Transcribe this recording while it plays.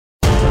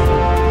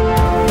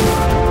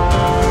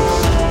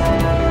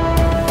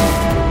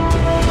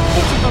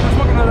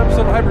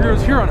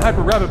here on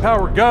Hyper Rabbit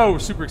Power Go. We're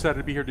super excited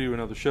to be here to do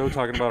another show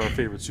talking about our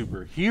favorite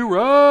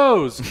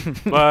superheroes.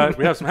 But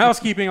we have some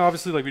housekeeping,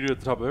 obviously, like we do at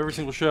the top of every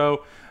single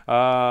show.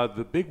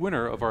 The big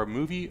winner of our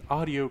movie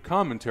audio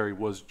commentary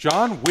was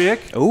John Wick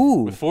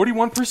with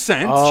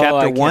 41%.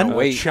 Chapter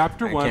 1?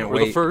 Chapter 1, or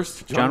the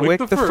first. John Wick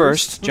the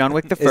first. John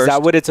Wick the first. Is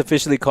that what it's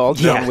officially called?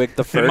 Yeah. John Wick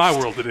the first? In my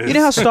world it is. You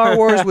know how Star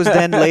Wars was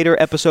then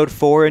later Episode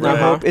 4 in New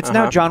Hope? It's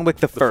now John Wick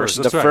the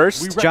first. The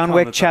first? We John retconned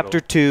Wick the Chapter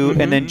title. 2,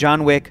 and then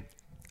John Wick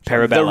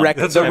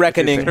Parabellum. The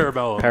Reckoning.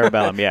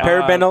 Parabellum. Yeah.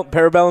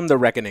 Parabellum, The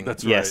Reckoning.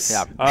 That's right. Yes.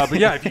 Yeah. But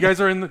yeah, if you guys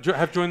are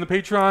have joined the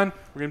Patreon,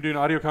 we're going to do an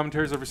audio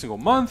commentaries every single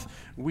month.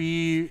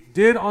 We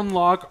did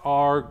unlock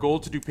our goal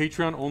to do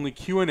Patreon-only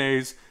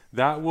Q&As.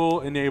 That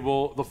will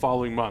enable the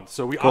following month.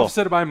 So we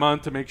offset it by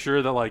month to make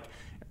sure that, like,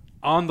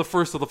 on the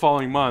first of the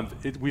following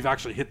month, we've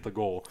actually hit the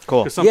goal.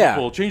 Cool. Because some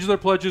people change their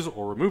pledges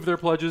or remove their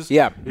pledges.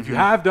 Yeah. If you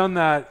have done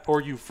that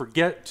or you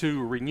forget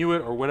to renew it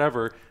or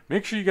whatever,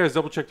 make sure you guys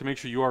double check to make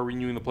sure you are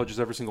renewing the pledges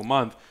every single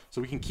month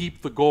so we can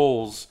keep the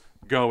goals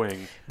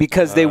going.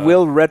 Because they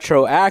will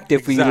retroact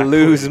if we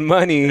lose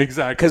money.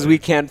 Exactly. Because we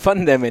can't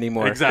fund them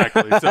anymore.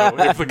 Exactly. So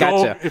if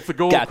the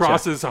goal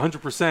crosses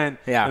 100%,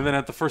 and then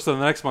at the first of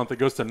the next month it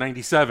goes to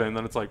 97,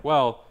 then it's like,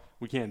 well,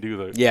 we can't do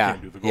the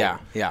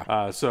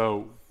goal.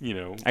 So, you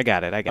know, I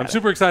got it. I'm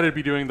super excited to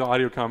be doing the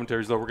audio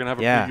commentaries, though. We're going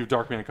to have a preview of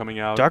Darkman coming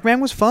out.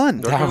 Darkman was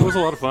fun. Darkman was a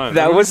lot of fun.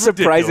 That was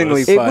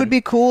surprisingly ridiculous. fun. It would be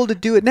cool to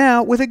do it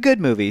now with a good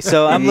movie.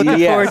 So I'm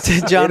looking forward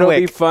to John Wick.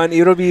 It'll be fun.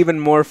 It'll be even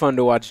more fun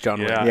to watch John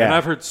Wick. Yeah, and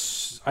I've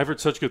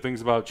heard such good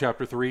things about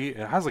Chapter 3. It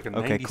has like a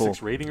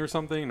 96 rating or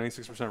something,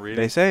 96% rating.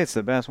 They say it's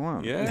the best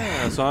one.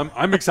 Yeah, so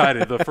I'm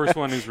excited. The first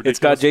one is ridiculous. It's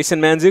got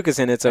Jason Mantzoukas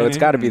in it, so it's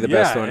got to be the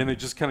best one. And they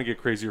just kind of get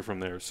crazier from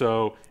there.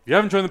 So if you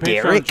haven't joined the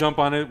Patreon, jump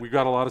on it. We've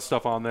got a lot of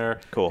stuff on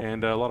there. Cool.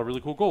 And a lot of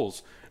really cool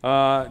goals.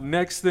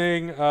 Next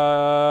thing, the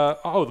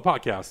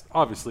podcast,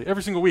 obviously.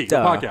 Every single week, the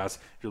podcast.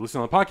 If you're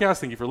listening on the podcast,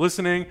 thank you for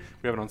listening.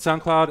 We have it on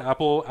SoundCloud,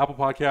 Apple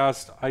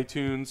Podcast,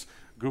 iTunes,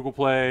 Google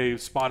Play,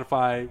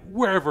 Spotify,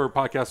 wherever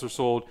podcasts are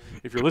sold.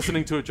 If you're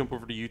listening to it, jump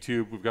over to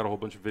YouTube. We've got a whole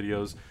bunch of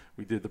videos.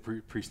 We did the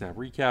pre-snap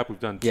recap. We've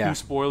done 2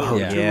 spoiler,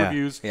 2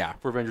 reviews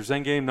for Avengers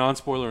Endgame,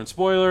 non-spoiler and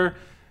spoiler.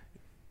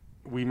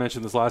 We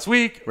mentioned this last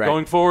week. Right.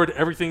 Going forward,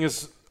 everything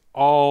is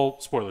all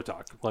spoiler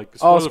talk.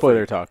 All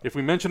spoiler talk. If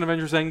we mention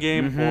Avengers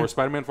Endgame or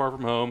Spider-Man Far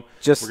From Home,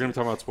 we're going to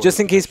talk about spoilers. Just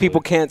in case people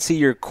can't see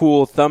your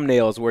cool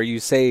thumbnails where you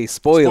say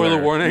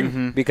spoiler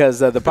warning.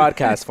 Because of the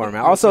podcast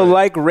format. Also,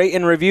 rate,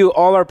 and review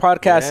all our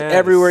podcasts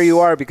everywhere you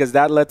are, because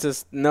that lets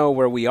us know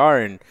where we are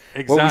and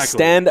where we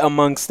stand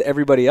amongst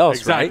everybody else.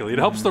 Exactly. Right? It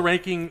helps the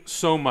ranking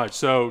so much.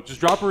 So just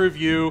drop a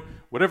review.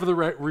 Whatever the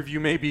review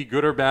may be,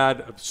 good or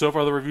bad. So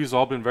far, the reviews have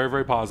all been very,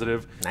 very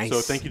positive. Nice.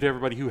 So thank you to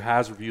everybody who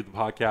has reviewed the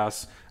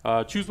podcast.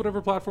 Choose whatever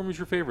platform is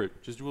your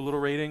favorite. Just do a little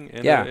rating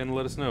and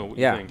let us know what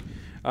you think.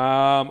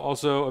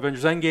 Also,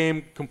 Avengers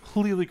Endgame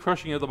completely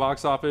crushing it at the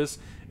box office.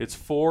 It's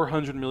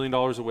 $400 million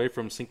away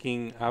from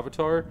sinking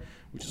Avatar,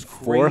 which is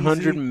crazy.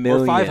 $400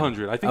 million. Or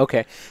 500. I think.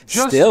 Okay.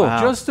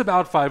 Just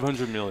about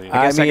 500 million.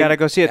 I guess I got to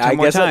go see it 10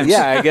 more times.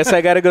 I guess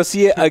I got to go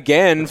see it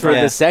again for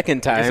the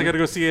second time. I guess I got to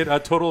go see it a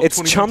total of It's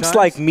 22 chumps times.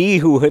 like me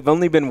who have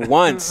only been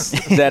once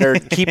that are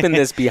keeping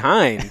this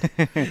behind.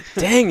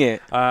 Dang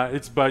it.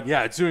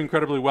 It's doing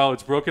incredibly well.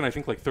 It's broken, I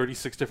think, like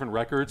 36 different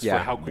records for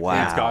how quickly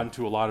it's gotten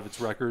to a lot of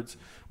its records,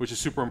 which is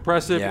super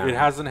impressive. Yeah. It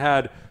hasn't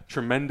had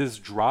tremendous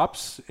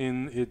drops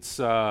in its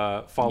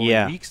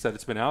following weeks that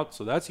it's been out,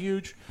 so that's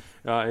huge.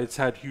 It's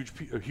had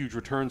huge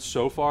returns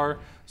so far.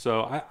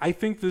 So I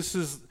think this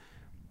is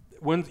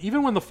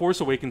even when The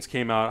Force Awakens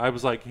came out, I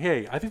was like,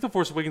 hey, I think The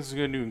Force Awakens is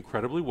going to do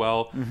incredibly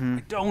well.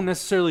 I don't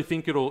necessarily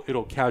think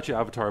it'll catch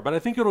Avatar, but I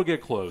think it'll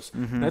get close.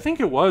 And I think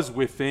it was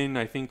within,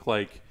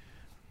 like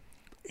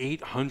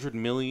 $800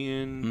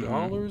 million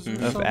or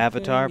something. Of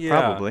Avatar,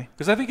 probably.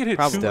 Because I think it hit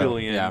 $2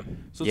 billion. Yeah.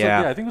 So it's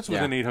I think it's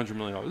within $800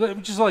 million,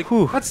 which is like,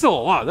 that's still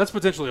a lot. That's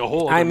potentially a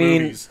whole other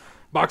movie's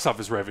box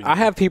office revenue. I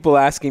have people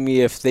asking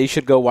me if they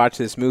should go watch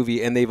this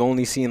movie, and they've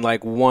only seen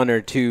like 1 or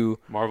 2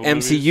 Marvel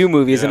MCU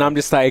movies, and I'm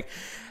just like,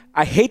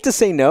 I hate to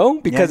say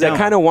no because I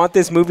kind of want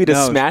this movie to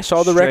smash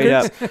all the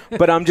records,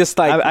 but I'm just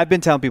like, I've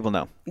been telling people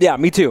no. Yeah,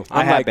 me too.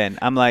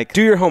 I'm like,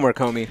 do your homework,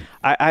 homie.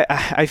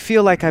 I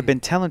feel like I've been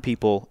telling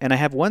people, and I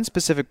have one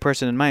specific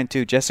person in mind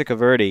too, Jessica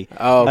Verdi.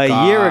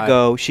 A year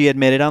ago, she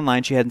admitted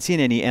online she hadn't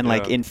seen any, and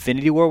like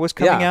Infinity War was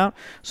coming out,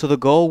 so the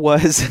goal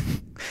was,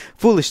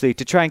 foolishly,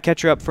 to try and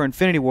catch her up for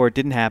Infinity War. It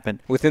didn't happen.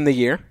 Within the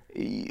year?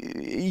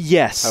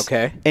 Yes.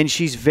 Okay. And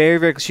she's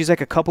she's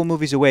like a couple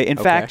movies away. In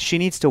fact, she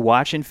needs to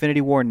watch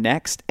Infinity War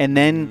next, and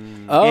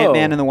then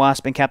Ant-Man and the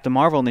Wasp and Captain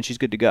Marvel, and then she's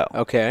good to go.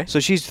 Okay. So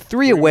she's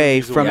 3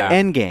 away from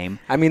Endgame.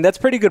 I mean, that's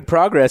pretty good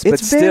progress, but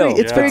still.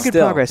 It's very good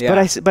progress.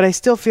 Yeah. But I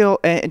still feel,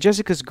 and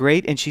Jessica's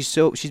great, and she's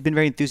been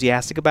very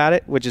enthusiastic about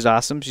it, which is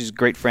awesome. She's a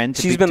great friend.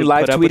 She's been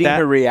live tweeting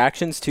her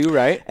reactions too,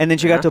 right? And then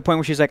she got to a point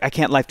where she's like, I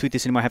can't live tweet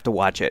this anymore. I have to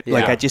watch it.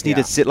 Like, I just need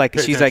to sit. Like,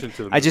 she's like,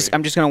 I'm just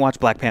going to watch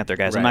Black Panther,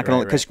 guys. I'm not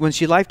going to, because when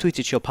she live tweets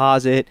it, she'll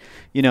pause it.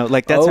 You know,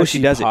 like that's how she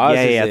does it.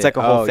 Yeah. It's like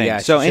a whole thing.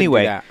 So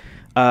anyway,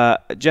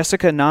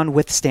 Jessica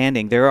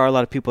notwithstanding, there are a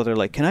lot of people that are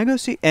like, can I go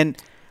see? And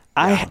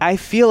I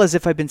feel as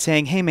if I've been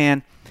saying, hey,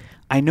 man,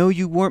 I know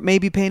you weren't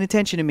maybe paying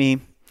attention to me.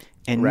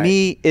 And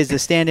me is the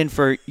stand-in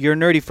for your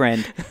nerdy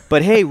friend.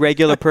 But hey,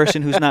 regular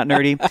person who's not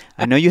nerdy,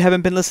 I know you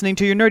haven't been listening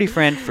to your nerdy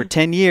friend for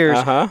 10 years,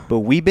 but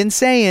we've been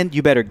saying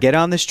you better get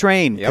on this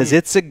train because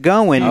it's a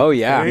going. Oh,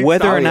 yeah.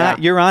 Whether or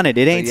not you're on it,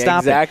 it ain't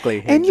stopping.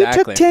 Exactly. And you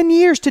took 10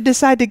 years to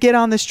decide to get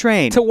on this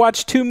train. To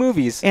watch 2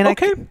 movies. And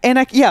okay.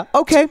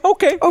 Okay.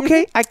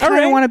 Okay. I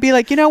kind of want to be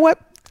like, you know what?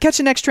 Catch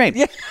the next train.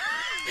 Yeah.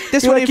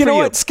 This one, like, you know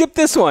what? Skip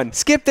this one.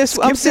 Skip this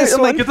one.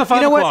 Like, get the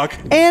 5 o'clock.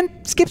 And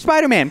skip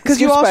Spider-Man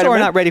because you also are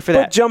not ready for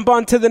that. But jump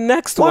on to the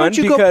next one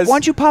because why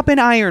don't you pop in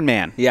Iron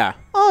Man? Yeah.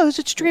 Oh, is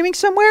it streaming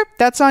somewhere?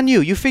 That's on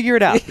you. You figure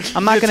it out.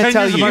 I'm not going to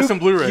tell you. Buy some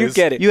Blu-rays. You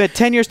get it. You had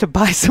 10 years to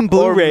buy some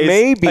Blu-rays. Or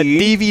maybe a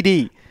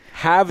DVD.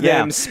 Have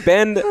them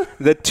spend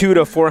the $200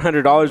 to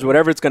 $400,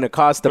 whatever it's going to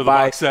cost to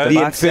buy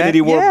the Infinity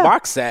War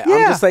box set.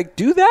 I'm just like,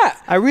 do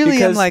that. I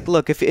really am like,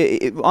 look, if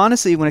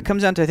honestly, when it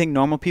comes down to, I think,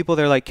 normal people,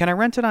 they're like, can I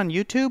rent it on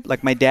YouTube?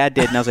 Like my dad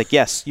did. And I was like,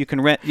 yes, you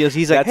can rent.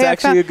 He's like, that's hey,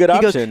 actually a good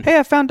option. He goes, hey,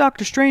 I found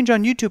Doctor Strange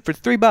on YouTube for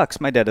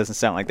 $3. My dad doesn't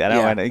sound like that.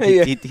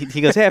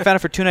 He goes, hey, I found it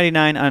for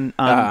 $2.99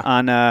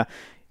 on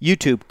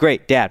YouTube.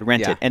 Great, Dad,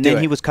 rent it. And then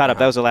he was caught up.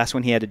 That was the last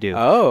one he had to do.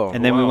 Oh,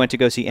 and then we went to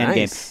go see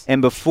Endgame.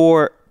 And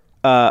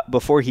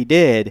before he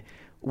did,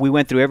 we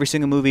went through every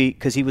single movie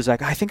because he was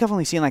like, I think I've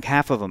only seen like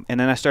half of them. And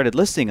then I started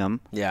listing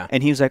them. Yeah.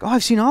 And he was like, oh,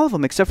 I've seen all of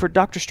them except for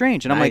Doctor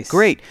Strange. And I'm like,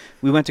 great.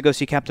 We went to go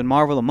see Captain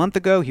Marvel a month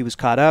ago. He was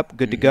caught up,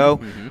 good to go.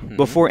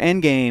 Before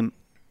Endgame,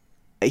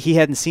 he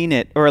hadn't seen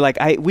it, or like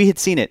we had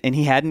seen it and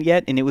he hadn't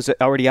yet, and it was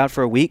already out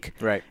for a week.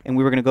 Right. And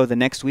we were going to go the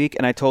next week,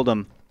 and I told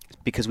him,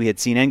 because we had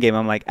seen Endgame,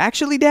 I'm like,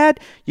 actually, Dad,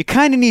 you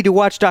kind of need to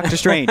watch Doctor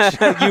Strange.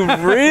 You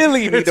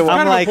really need to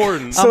watch. It's kind of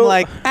important. I'm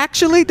like,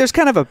 actually, there's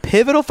kind of a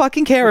pivotal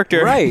fucking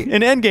character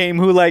in Endgame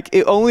who, like,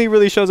 it only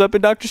really shows up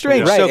in Doctor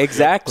Strange. Right, so,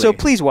 exactly. So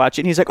please watch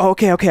it. And he's like, oh,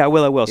 okay, I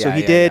will. So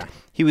he did. Yeah.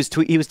 He was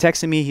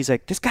texting me. He's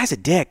like, this guy's a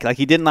dick. Like,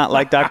 he did not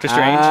like Doctor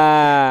Strange.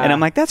 And I'm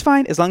like, that's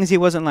fine. As long as he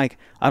wasn't like,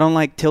 I don't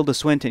like Tilda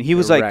Swinton. He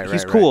was like,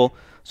 he's cool. Right.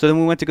 So then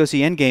we went to go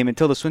see Endgame, and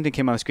Tilda Swinton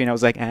came on the screen. I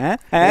was like,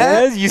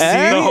 Yes, you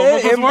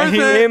see?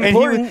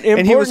 Important.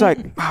 And he was like,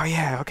 oh,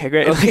 yeah, okay,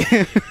 great.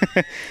 Okay.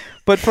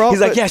 But for all, he's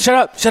like, yeah, shut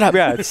up.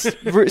 Yeah,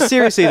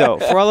 seriously though,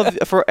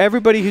 for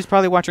everybody who's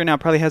probably watching right now,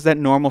 probably has that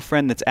normal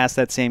friend that's asked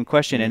that same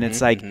question, and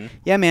it's like,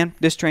 yeah, man,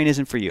 this train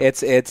isn't for you.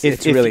 It's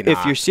really not.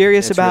 If you're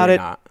serious about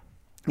it,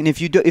 and if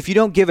you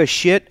don't give a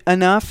shit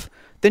enough,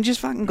 then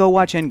just fucking go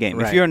watch Endgame.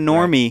 Right, if you're a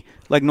normie,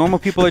 like normal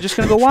people are just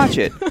going to go watch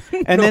it.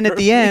 And then at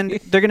the end,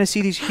 they're going to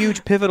see these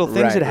huge pivotal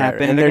things that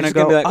happen. And they're going to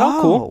go, like, oh,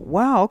 cool.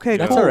 Wow, okay,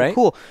 that's all right.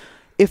 Cool.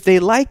 If they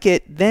like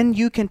it, then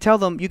you can tell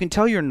them, you can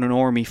tell your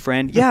normie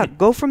friend, yeah,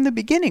 go from the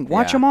beginning.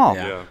 Watch them all.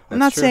 Yeah, I'm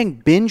not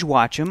saying binge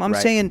watch them. I'm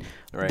saying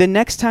the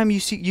next time you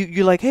see,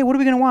 you're like, hey, what are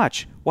we going to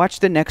watch?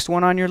 Watch the next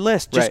one on your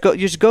list. Just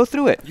go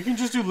through it. You can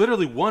just do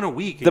literally one a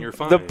week and you're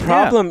fine. The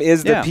problem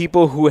is the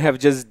people who have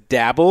just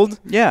dabbled.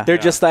 Yeah. They're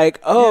just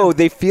like,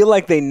 they feel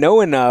like they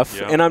know enough.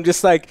 Yeah. And I'm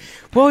just like,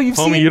 well, you've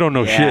seen... you don't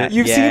know shit.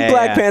 You've seen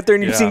Black Panther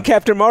and you've seen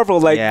Captain Marvel.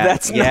 Like,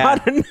 that's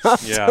not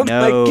enough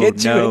to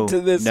get you into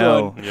this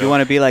one. You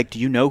want to be like, do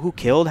you know who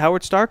killed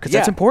Howard Stark? Because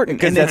that's important.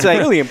 Because that's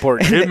really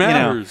important. It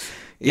matters.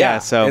 Yeah,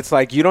 so it's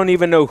like you don't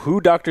even know who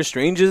Doctor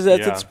Strange is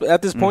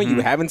at this point.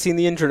 You haven't seen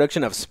the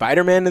introduction of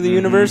Spider-Man to the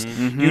universe.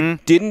 You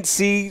didn't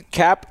see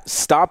Cap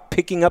stop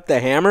picking up the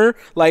hammer.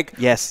 Like,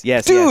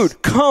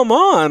 dude, come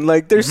on!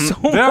 Like, there's so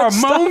much there are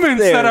stuff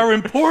moments there. that are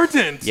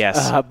important.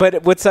 Yes,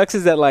 but what sucks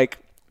is that, like,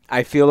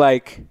 I feel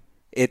like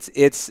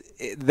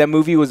the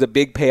movie was a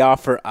big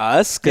payoff for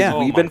us because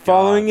we've been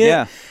following it.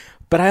 Yeah.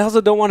 But I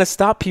also don't want to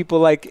stop people.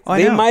 Like,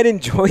 they might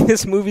enjoy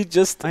this movie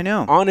just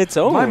on its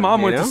own. My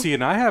mom went to see it,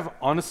 and I have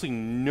honestly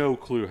no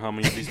clue how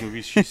many of these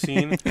movies she's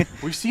seen.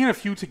 We've seen a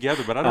few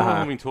together, but I don't know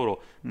how many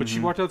total. But she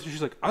walked out there,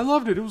 she's like, I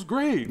loved it. It was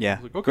great. Yeah. I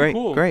was like,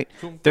 okay, great.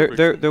 Cool.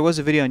 There was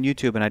a video on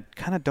YouTube, and I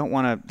kind of don't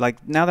want to,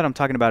 like, now that I'm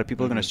talking about it,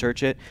 people are going to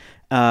search it.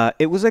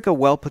 It was like a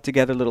well put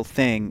together little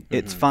thing.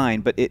 It's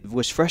fine, but it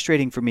was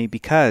frustrating for me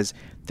because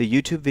the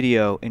YouTube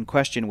video in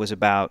question was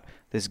about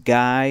this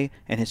guy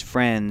and his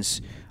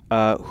friends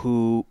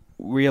who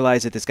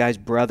realized that this guy's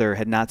brother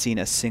had not seen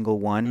a single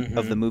one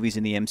of the movies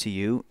in the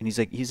MCU,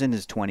 and he's in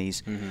his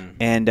 20s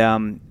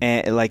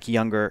and like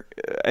younger,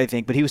 I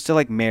think, but he was still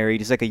like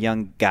married. He's like a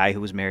young guy who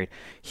was married.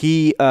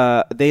 They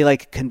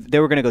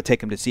were gonna go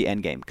take him to see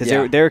Endgame because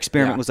their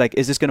experiment was like,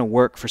 is this gonna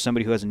work for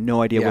somebody who has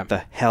no idea what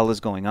the hell is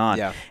going on?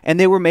 And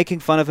they were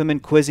making fun of him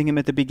and quizzing him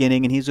at the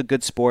beginning, and he's a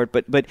good sport.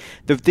 But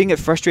the thing that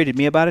frustrated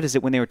me about it is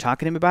that when they were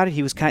talking to him about it,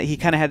 he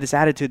kind of had this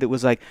attitude that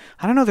was like,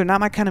 I don't know, they're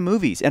not my kind of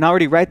movies. And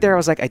already right there, I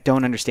was like, I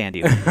don't understand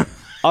you.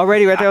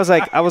 Already right there,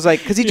 I was like,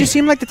 because he just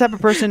seemed like the type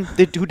of person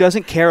who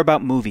doesn't care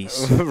about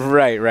movies.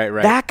 Right.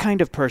 That kind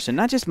of person,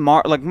 not just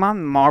Marvel or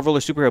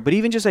superhero, but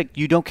even just like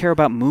you don't care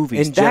about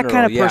movies. In general, that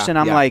kind of person,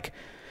 I'm like,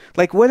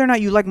 Like whether or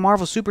not you like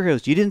Marvel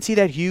superheroes, you didn't see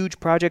that huge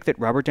project that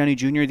Robert Downey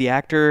Jr., the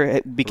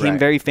actor, became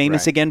very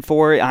famous again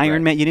for,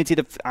 Iron Man. You didn't see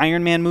the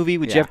Iron Man movie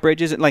with Jeff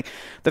Bridges. And like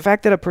the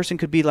fact that a person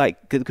could be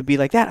like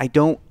that, I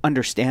don't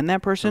understand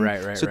that person.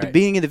 So at the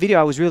beginning of the video,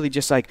 I was really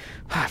just like,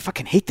 I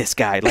fucking hate this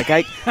guy. Like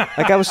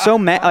I was so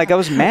mad. Like I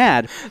was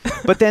mad.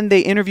 But then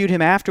they interviewed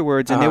him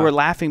afterwards, and they were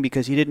laughing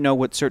because he didn't know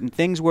what certain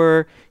things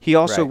were. He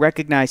also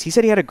recognized. He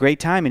said he had a great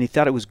time and he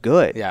thought it was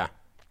good. Yeah.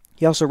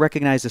 He also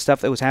recognized the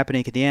stuff that was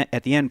happening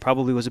at the end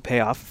probably was a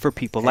payoff for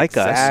people like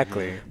us.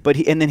 Exactly. But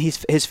then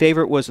his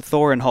favorite was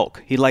Thor and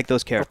Hulk. He liked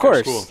those characters. Of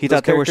course. Cool. He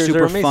thought they were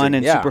super fun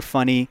and super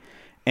funny.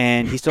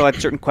 And he still had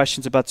certain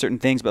questions about certain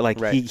things, but like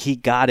he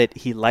got it.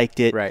 He liked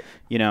it. Right.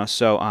 You know,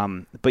 so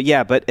and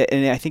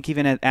I think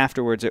even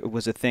afterwards it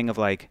was a thing of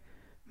like,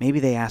 maybe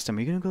they asked him,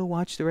 "Are you gonna go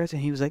watch the rest?"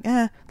 And he was like,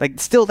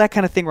 like still that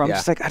kind of thing where I'm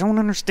just like, I don't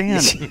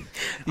understand.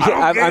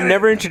 I'm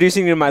never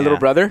introducing you to my little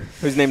brother,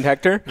 who's named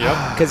Hector,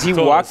 because he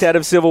walked out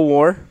of Civil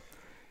War,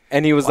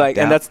 and he was like,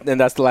 and that's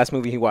the last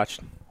movie he watched.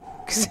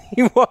 Because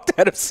he walked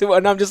out of Civil War,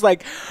 and I'm just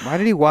like, why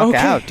did he walk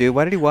out, dude?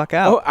 Why did he walk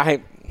out? Oh,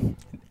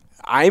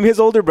 I'm his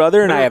older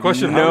brother, and I have I'm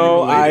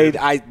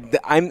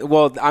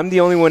the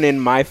only one in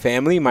my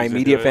family, my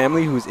immediate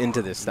family, who's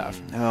into this stuff.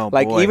 Oh,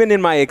 like boy. even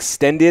in my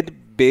extended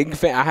I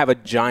have a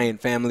giant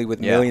family with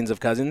millions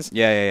of cousins.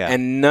 Yeah.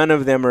 And none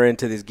of them are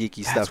into this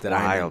geeky stuff that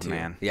I'm into.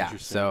 Man. Yeah.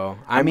 So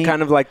I'm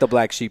kind of like the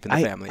black sheep in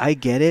the family. I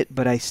get it,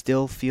 but I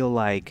still feel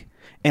like,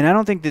 and I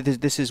don't think that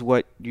this is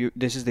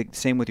the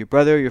same with your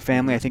brother, your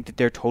family. I think that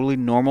they're totally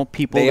normal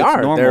people. They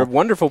are. Normal. They're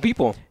wonderful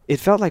people. It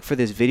felt like for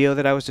this video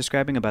that I was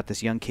describing about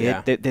this young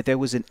kid, that there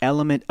was an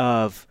element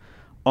of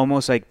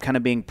almost like kind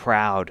of being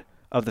proud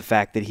of the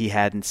fact that he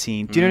hadn't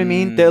seen. Do you know what I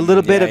mean? A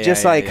little bit of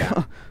just like,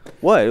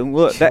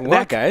 what?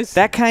 That guys?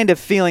 That kind of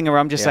feeling where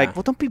I'm just like,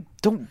 well,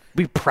 don't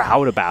be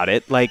proud about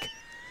it. Like,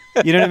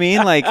 you know what I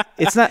mean? Like,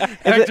 it's not.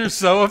 Hector's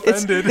so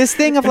offended. It's this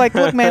thing of like,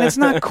 look, man, it's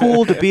not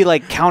cool to be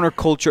like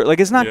counterculture.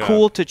 Like, it's not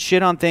cool to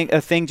shit on a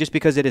thing just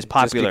because it is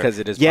popular. Just because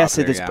it is yes,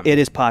 popular. Yes, it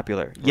is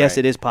popular. Yes,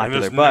 it is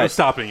popular. And there's no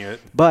stopping it.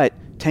 But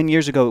 10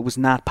 years ago, it was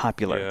not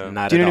popular. Yeah.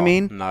 Not Do you know at what I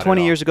all. mean? Not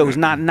 20 years ago, it was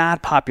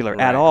not popular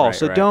at all.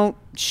 So don't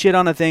shit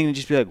on a thing and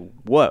just be like,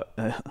 what?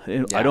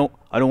 I don't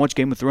watch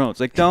Game of Thrones.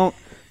 Like,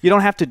 you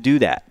don't have to do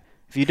that.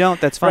 If you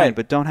don't, that's fine,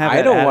 but don't have.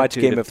 I don't watch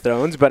Game of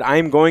Thrones, but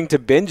I'm going to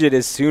binge it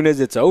as soon as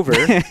it's over.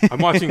 I'm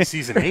watching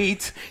season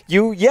 8.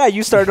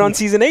 You started on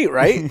season 8,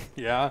 right?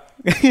 Yeah.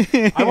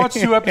 I watched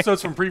 2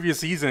 episodes from previous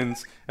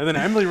seasons, and then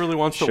Emily really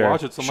wants to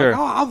watch it, so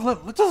I'm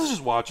like, let's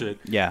just watch it.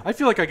 Yeah. I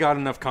feel like I got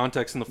enough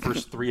context in the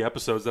first 3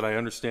 episodes that I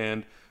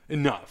understand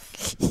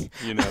enough,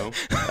 you know.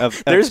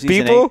 There's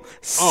people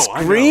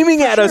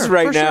screaming at us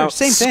right now,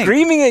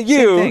 screaming at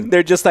you.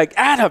 They're just like,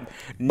 Adam,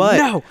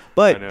 no.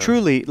 But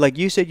truly, like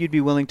you said, you'd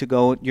be willing to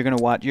go. You're gonna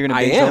watch. You're gonna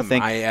binge the whole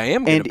thing. I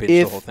am gonna binge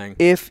the whole thing.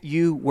 If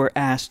you were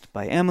asked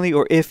by Emily,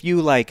 or if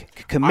you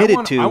like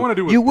committed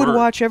you would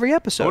watch every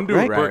episode. I want to do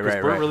it with Bert,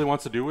 because Bert really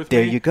wants to do it with me.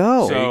 There you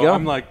go. So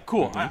I'm like,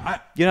 cool.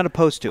 You're not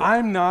opposed to it.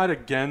 I'm not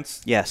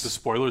against the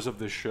spoilers of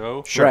this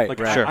show. Sure.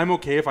 I'm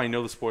okay if I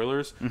know the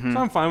spoilers, so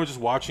I'm fine with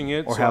just watching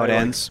it. Or how it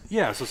ends.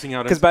 Yeah, so seeing how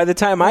it ends. Because by the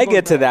time I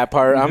get to that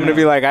part, I'm going to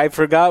be like, I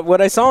forgot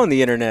what I saw on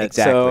the internet.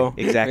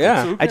 Exactly.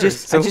 Yeah.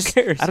 So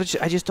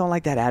I just don't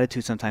like that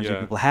attitude sometimes when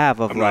people have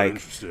of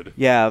like,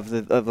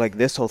 of like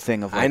this whole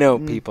thing of like, I know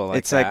people like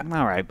it's that. It's like,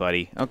 all right,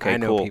 buddy. Okay, I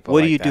know cool. people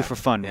What do like you do that. for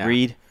fun? Yeah.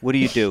 Read? What do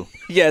you do?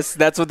 Yes,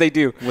 that's what they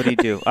do. What do you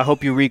do? I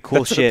hope you read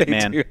cool shit,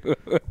 man.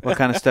 What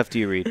kind of stuff do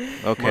you read?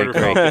 Okay, Murder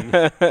great.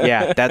 Falcon.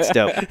 Yeah, that's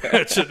dope.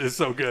 That shit is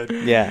so good.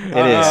 Yeah,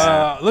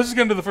 it is. Let's just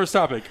get into the first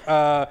topic.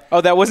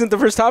 That wasn't the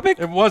first topic?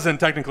 It wasn't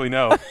technically,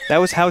 no. That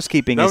was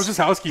housekeeping. That was just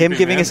housekeeping. Him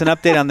giving us an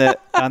update on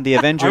the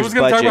Avengers budget. I was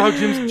going to talk about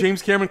how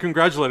James Cameron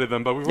congratulated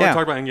them, but we want to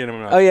talk about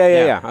Endgame. Oh,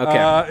 yeah.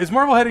 Okay. Is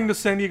Marvel heading to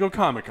San Diego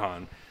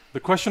Comic-Con? The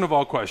question of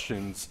all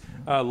questions.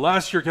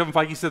 Last year, Kevin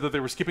Feige said that they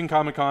were skipping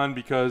Comic-Con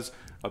because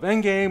of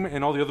Endgame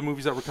and all the other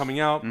movies that were coming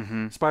out.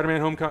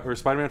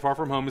 Spider-Man Far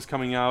From Home is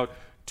coming out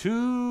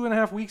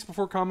 2.5 weeks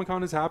before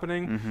Comic-Con is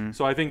happening.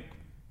 So I think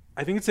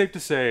it's safe to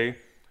say,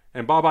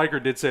 and Bob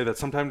Iger did say that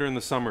sometime during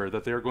the summer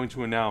that they are going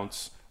to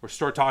announce or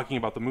start talking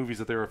about the movies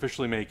that they're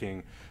officially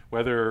making,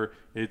 whether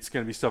it's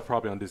going to be stuff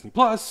probably on Disney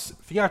Plus,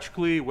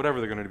 theatrically, whatever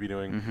they're going to be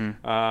doing.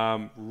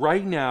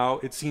 Right now,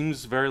 it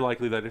seems very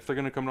likely that if they're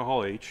going to come to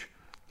Hall H,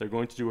 they're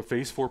going to do a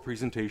Phase 4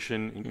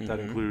 presentation that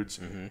includes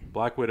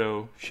Black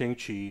Widow,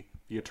 Shang-Chi,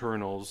 The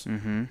Eternals,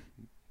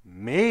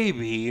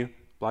 maybe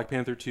Black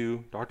Panther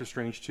 2, Doctor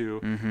Strange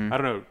 2. I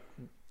don't know.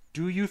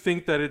 Do you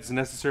think that it's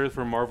necessary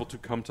for Marvel to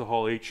come to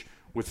Hall H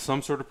with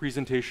some sort of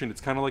presentation? It's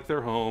kind of like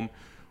their home.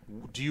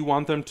 Do you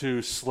want them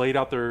to slate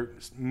out their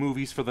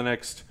movies for the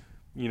next,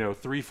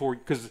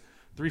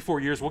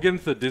 3-4 years? We'll get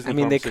into the Disney. I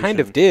mean, they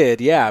kind of did,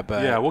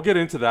 but we'll get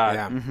into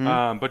that.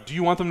 Yeah. But do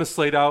you want them to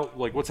slate out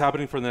like what's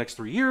happening for the next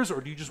 3 years, or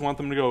do you just want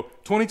them to go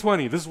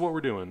 2020? This is what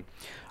we're doing.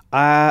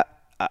 I'm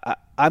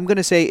going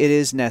to say it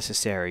is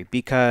necessary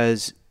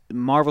because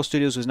Marvel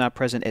Studios was not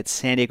present at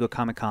San Diego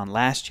Comic-Con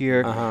last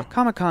year.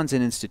 Comic-Con's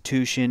an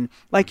institution.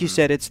 Like you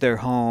said, it's their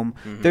home.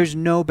 There's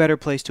no better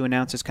place to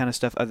announce this kind of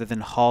stuff other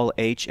than Hall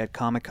H at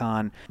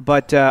Comic-Con.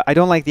 But I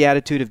don't like the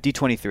attitude of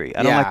D23.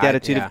 I don't like the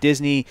attitude of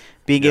Disney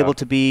being able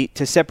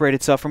to separate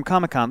itself from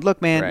Comic-Con.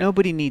 Look, man,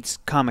 nobody needs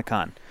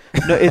Comic-Con.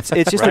 No, it's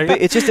just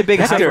it's just a big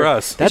hype for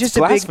us. That's just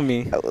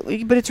blasphemy.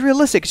 But it's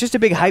realistic. It's just a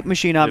big hype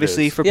machine,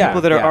 obviously, for people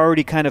that are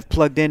already kind of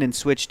plugged in and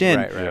switched in.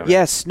 Right.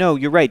 Yes, no,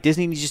 you're right.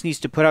 Disney just needs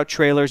to put out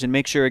trailers and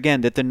make sure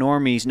again that the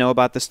normies know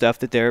about the stuff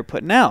that they're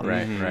putting out.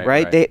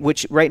 Right.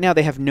 Which right now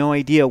they have no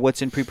idea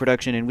what's in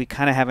pre-production, and we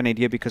kind of have an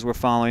idea because we're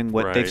following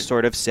what they've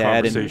sort of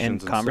said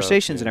and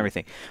conversations and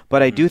everything.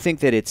 But I do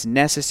think that it's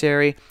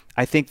necessary.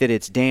 I think that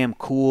it's damn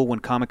cool when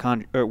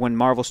Comic-Con or when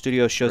Marvel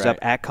Studios shows up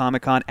at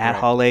Comic-Con at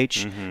Hall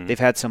H. They've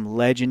had some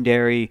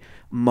legendary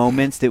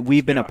moments that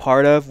we've been a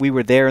part of. We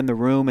were there in the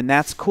room, and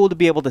that's cool to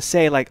be able to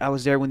say, like, I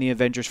was there when the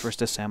Avengers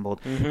first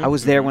assembled. I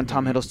was there when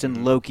Tom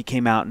Hiddleston Loki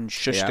came out and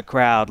shushed the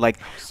crowd. Like,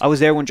 I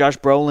was there when Josh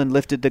Brolin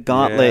lifted the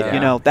gauntlet.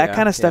 That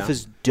kind of stuff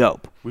is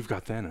dope. We've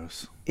got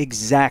Thanos.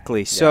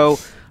 Exactly. So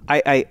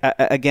I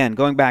again,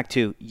 going back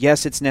to,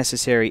 yes, it's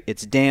necessary.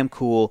 It's damn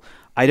cool.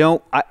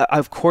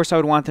 Of course, I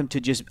would want them to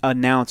just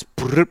announce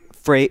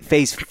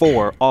Phase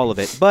 4, all of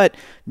it. But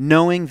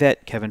knowing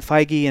that Kevin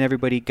Feige and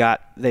everybody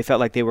they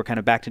felt like they were kind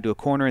of backed into a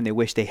corner, and they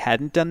wish they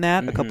hadn't done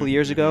that a couple of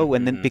years ago,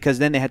 and then because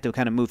then they had to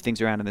kind of move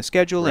things around in the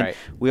schedule, and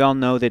we all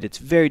know that it's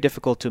very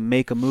difficult to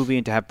make a movie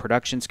and to have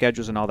production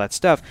schedules and all that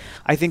stuff.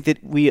 I think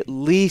that we at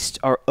least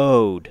are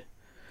owed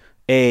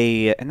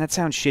and that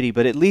sounds shitty,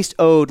 but at least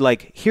owed,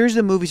 like, here's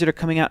the movies that are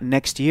coming out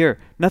next year.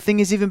 Nothing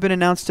has even been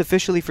announced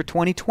officially for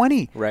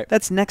 2020. Right.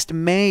 That's next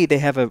May they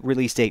have a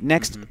release date.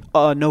 Next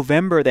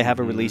November they have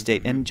a release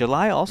date. And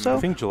July also? I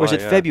think July, or is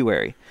it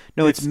February?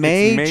 No, it's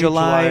May,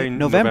 July,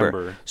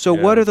 November. So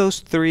what are those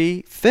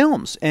 3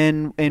 films?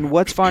 And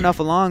what's far enough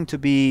along to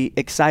be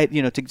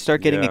excited, to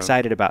start getting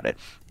excited about it?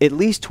 At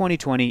least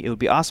 2020. It would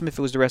be awesome if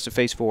it was the rest of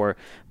Phase 4.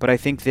 But I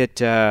think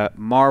that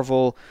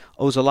Marvel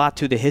owes a lot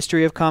to the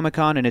history of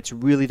Comic-Con, and it's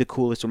really the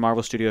coolest when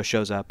Marvel Studios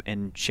shows up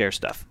and shares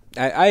stuff.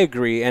 I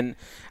agree, and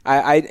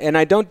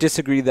I don't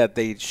disagree that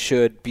they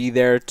should be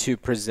there to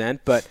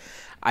present, but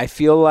I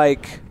feel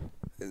like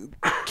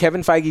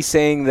Kevin Feige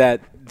saying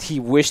that he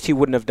wished he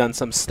wouldn't have done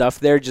some stuff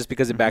there just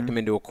because it backed him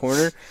into a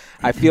corner.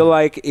 I feel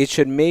like it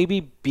should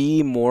maybe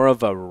be more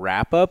of a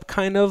wrap-up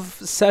kind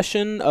of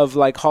session of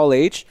like Hall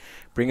H.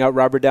 Bring out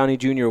Robert Downey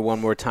Jr. one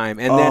more time,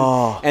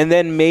 and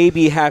then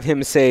maybe have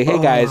him say,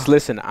 "Hey guys,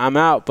 listen, I'm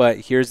out, but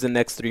here's the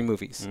next 3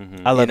 movies."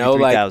 I love you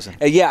 3000.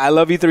 I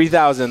love you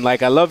 3000.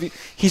 Like, I love you.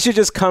 He should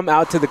just come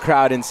out to the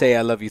crowd and say,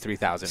 "I love you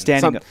 3000."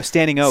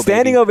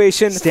 Standing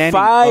ovation.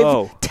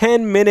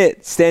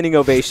 5-10-minute standing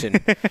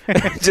ovation.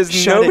 Just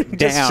shut it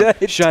down.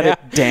 Shut it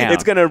down.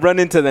 It's gonna run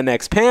into the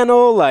next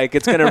panel. Like,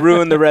 it's gonna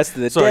ruin the rest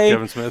of the day. Sorry,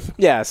 Kevin Smith.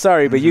 Yeah,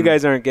 sorry, but you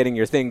guys aren't getting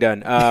your thing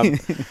done.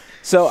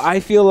 So I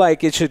feel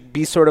like it should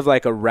be sort of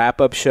like a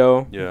wrap-up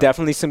show. Yeah.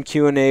 Definitely some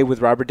Q&A with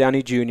Robert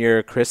Downey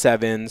Jr., Chris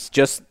Evans,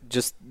 just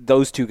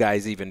those 2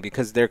 guys even,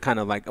 because they're kind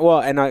of like,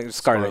 and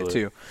Scarlett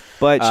too.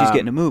 But she's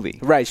getting a movie.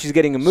 Right, she's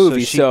getting a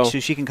movie. So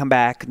she can come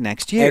back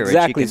next year.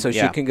 Exactly,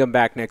 she can come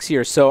back next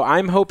year. So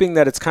I'm hoping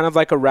that it's kind of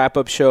like a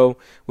wrap-up show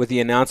with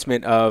the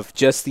announcement of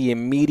just the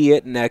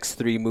immediate next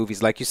 3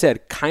 movies. Like you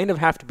said, kind of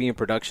have to be in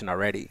production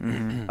already,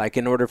 like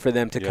in order for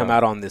them to come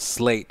out on this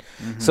slate.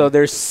 So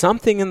there's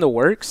something in the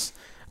works.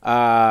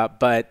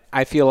 But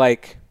I feel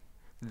like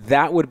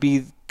that would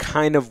be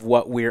kind of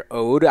what we're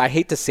owed. I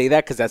hate to say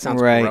that because that sounds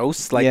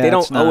gross. Like, they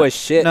don't owe us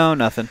shit. No,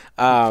 nothing.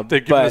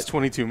 They've given us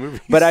 22 movies.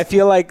 But I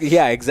feel like,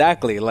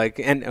 exactly. Like,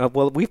 and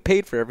we've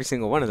paid for every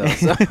single one of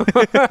those. So.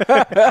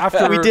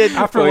 After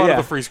a lot of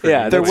the free screen.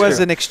 Yeah, there was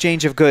an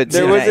exchange of goods.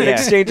 There was an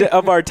exchange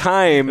of our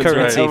time.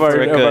 Currency of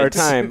our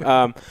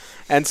time.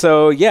 And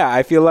so,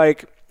 I feel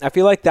like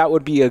that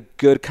would be a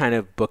good kind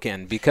of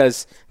bookend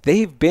because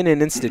they've been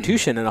an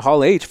institution in a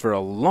Hall H for a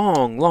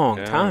long,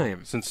 long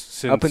time.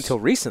 Since up until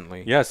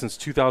recently. Yeah, since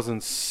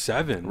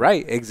 2007.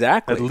 Right,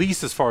 exactly. At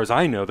least as far as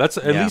I know. That's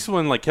at least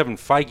when like Kevin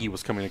Feige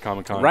was coming to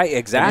Comic-Con. Right,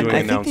 exactly.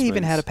 I think they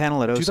even had a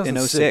panel in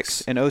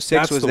 06. In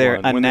 06 was there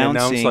announcing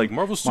announced, like,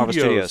 Marvel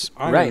Studios.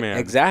 Iron Man.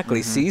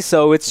 Exactly. See,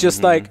 so it's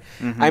just like,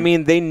 I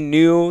mean, they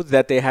knew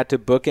that they had to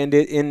bookend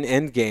it in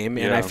Endgame,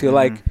 and I feel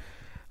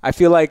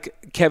like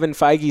Kevin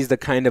Feige is the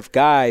kind of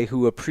guy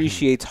who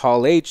appreciates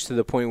Hall H to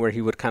the point where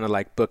he would kind of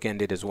like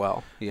bookend it as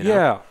well.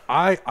 Yeah,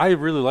 I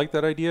really like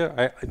that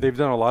idea. They've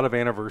done a lot of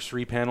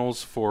anniversary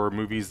panels for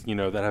movies,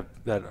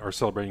 that are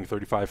celebrating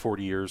 35,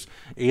 40 years.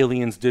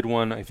 Aliens did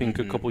one, I think,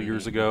 a couple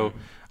years ago.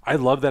 I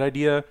love that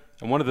idea.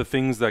 And one of the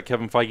things that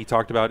Kevin Feige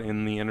talked about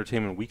in the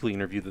Entertainment Weekly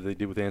interview that they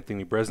did with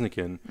Anthony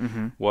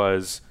Breznican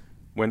was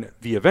when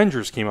the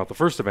Avengers came out, the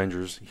first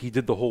Avengers, he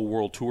did the whole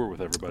world tour with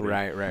everybody.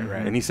 Right.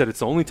 And he said it's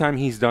the only time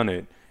he's done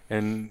it.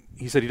 And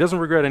he said he doesn't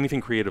regret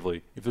anything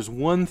creatively. If there's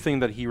one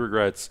thing that he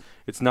regrets,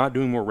 it's not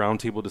doing more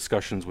roundtable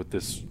discussions with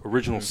this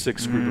original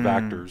 6 group of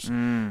actors.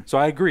 So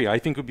I agree. I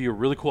think it would be a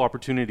really cool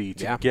opportunity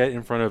to get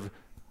in front of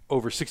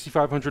over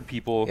 6,500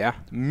 people,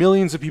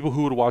 millions of people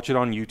who would watch it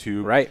on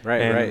YouTube,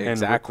 and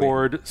exactly.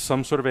 record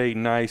some sort of a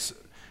nice.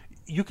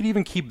 You could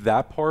even keep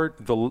that part,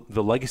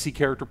 the legacy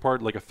character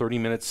part, like a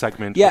 30-minute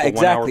segment. Yeah,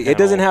 exactly. It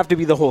doesn't have to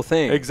be the whole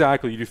thing.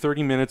 Exactly. You do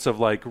 30 minutes of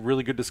like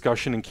really good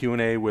discussion and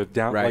Q&A with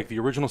like the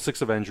original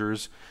 6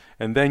 Avengers,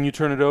 and then you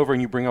turn it over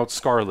and you bring out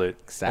Scarlet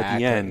at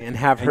the end and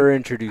have her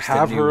introduce.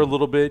 Have her a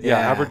little bit.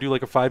 Yeah. Have her do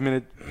like a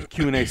 5-minute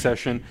Q&A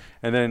session,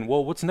 and then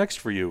what's next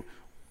for you?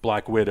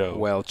 Black Widow.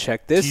 Well,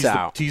 check this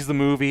out. Tease the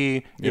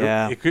movie.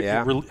 It could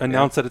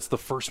announce that it's the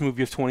first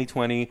movie of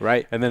 2020.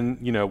 Right. And then,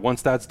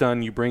 once that's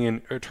done, you bring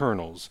in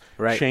Eternals.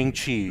 Right.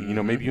 Shang-Chi.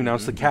 Maybe you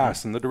announce the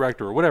cast and the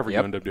director or whatever you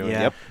end up doing.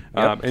 Yep.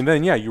 And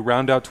then, you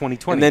round out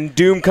 2020. And then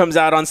Doom comes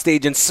out on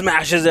stage and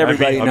smashes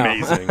everybody.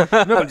 Amazing.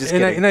 No, I'm just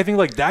kidding. And I think,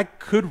 like, that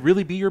could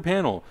really be your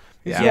panel.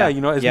 As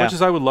much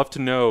as I would love to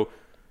know,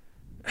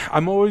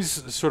 I'm always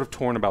sort of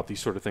torn about these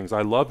sort of things.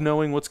 I love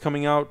knowing what's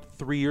coming out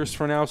 3 years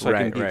from now, so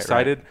I can be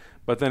excited. Right.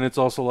 But then it's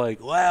also like,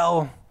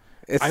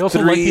 it's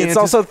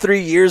also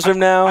 3 years from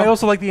now. I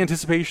also like the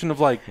anticipation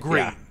of like,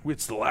 great,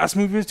 it's the last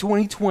movie of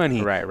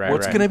 2020. Right.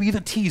 What's going to be the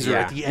teaser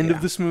at the end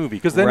of this movie?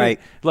 Because then it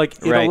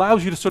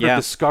allows you to sort of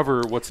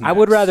discover what's next. I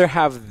would rather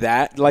have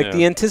that,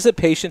 the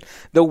anticipation.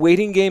 The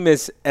waiting game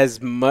is as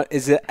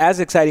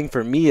exciting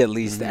for me at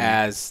least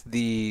as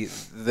the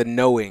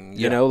knowing.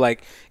 You know,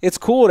 like it's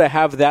cool to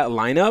have that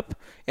lineup.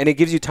 And it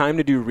gives you time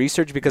to do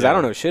research because I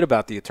don't know shit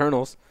about the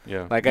Eternals.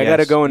 Yeah. Like, I got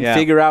to go and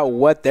figure out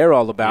what they're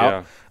all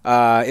about.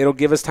 Yeah. It'll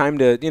give us time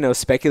to,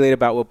 speculate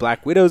about what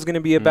Black Widow is going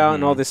to be about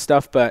and all this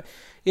stuff. But,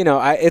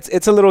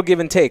 it's a little give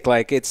and take.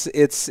 Like, it's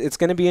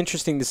going to be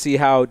interesting to see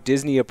how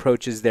Disney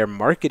approaches their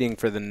marketing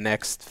for the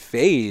next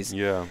phase.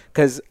 Yeah.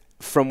 Because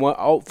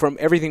from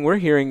everything we're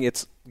hearing,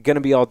 it's going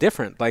to be all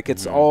different. Like,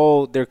 it's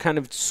all, they're kind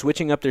of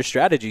switching up their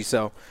strategy.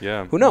 So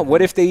who knows?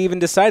 What if they even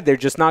decide they're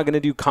just not going to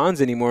do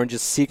cons anymore and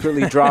just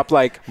secretly drop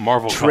like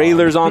Marvel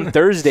trailers on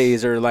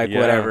Thursdays or like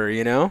whatever,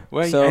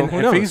 Well, so and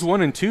phase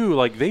 1 and 2,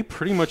 like they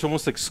pretty much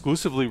almost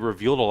exclusively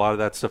revealed a lot of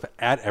that stuff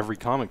at every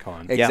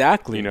Comic-Con.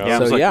 Exactly. It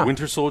was like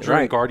Winter Soldier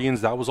and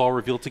Guardians, that was all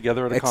revealed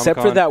together at a Comic-Con. Except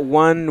for that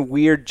one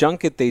weird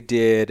junket they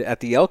did at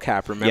the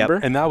LCAP, remember?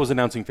 And that was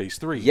announcing phase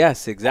 3.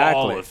 Yes,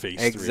 exactly. All of phase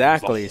 3.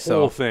 Exactly. The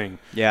whole thing.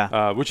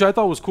 Yeah. Which I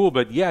thought was cool,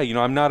 but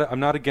I'm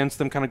not against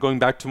them kind of going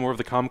back to more of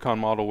the Comic-Con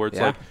model where it's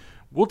like,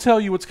 we'll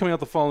tell you what's coming out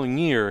the following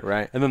year,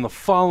 and then the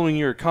following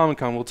year at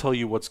Comic-Con we'll tell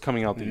you what's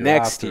coming out the year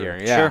next after. year.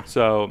 Yeah. Sure.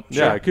 So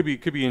it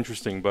could be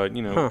interesting, but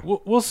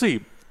we'll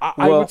see.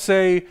 I would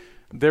say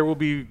there will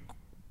be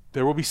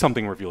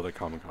something revealed at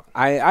Comic-Con.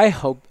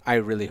 I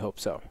really hope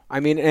so.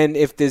 I mean, and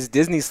if this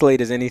Disney slate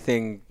is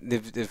anything,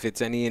 if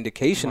it's any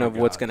indication of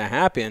what's going to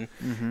happen,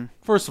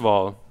 first of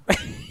all.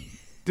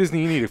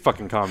 Disney, you need to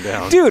fucking calm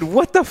down. Dude,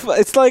 what the fuck?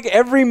 It's like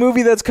every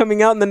movie that's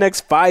coming out in the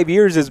next 5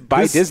 years is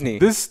by Disney.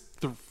 This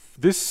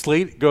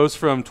slate goes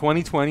from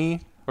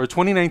 2020 or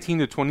 2019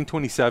 to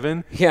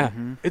 2027. Yeah.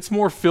 It's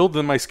more filled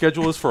than my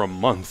schedule is for a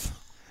month.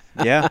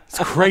 Yeah. It's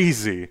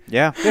crazy.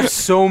 Yeah. They have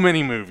so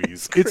many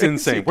movies. It's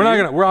insane.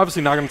 We're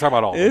obviously not gonna talk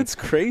about all of them. It's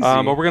crazy.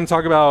 But we're gonna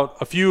talk about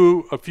a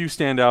few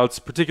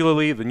standouts,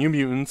 particularly the New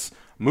Mutants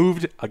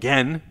moved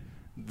again.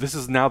 This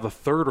is now the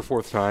 3rd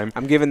or 4th time.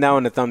 I'm giving that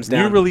one a thumbs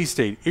down. New release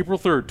date, April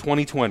 3rd,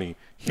 2020.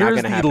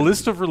 Here's the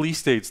list of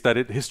release dates that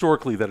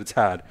historically it's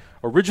had.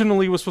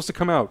 Originally was supposed to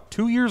come out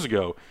 2 years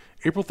ago,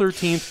 April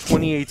 13th,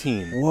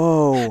 2018.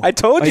 Whoa. I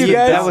told you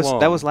guys.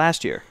 That was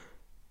last year.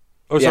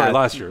 Oh, sorry,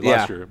 last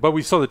year. But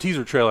we saw the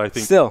teaser trailer, I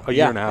think, a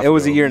year and a half ago. It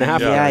was a year and a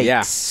half ago.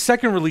 Yeah.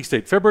 Second release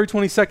date, February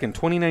 22nd,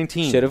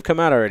 2019. Should have come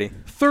out already.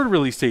 Third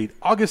release date,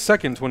 August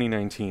 2nd,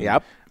 2019.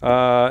 Yep.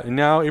 And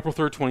now April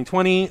 3rd,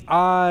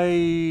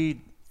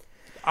 2020.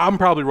 I'm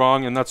probably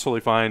wrong, and that's totally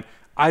fine.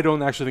 I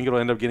don't actually think it'll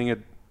end up getting a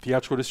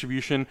theatrical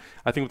distribution.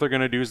 I think what they're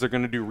going to do is they're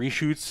going to do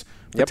reshoots,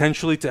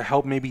 potentially to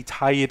help maybe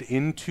tie it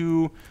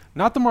into,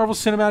 not the Marvel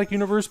Cinematic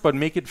Universe, but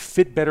make it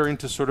fit better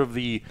into sort of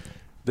the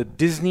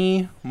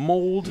Disney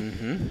mold,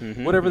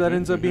 whatever that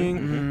ends up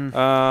being,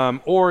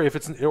 or if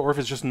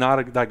it's just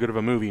not that good of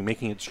a movie,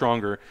 making it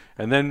stronger,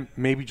 and then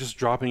maybe just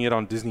dropping it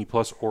on Disney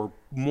Plus or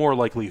more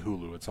likely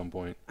Hulu at some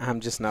point.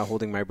 I'm just not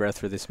holding my breath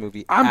for this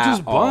movie. I'm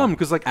just bummed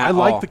because I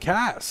like the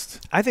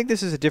cast. I think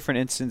this is a different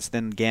instance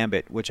than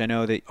Gambit, which I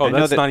know that.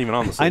 That's not even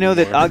on the. I know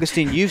that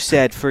Augustine, you've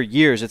said for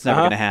years it's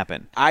never going to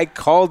happen. I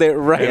called it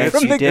right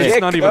from the get-go.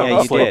 It's not even on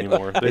the slate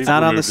anymore. It's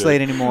not on the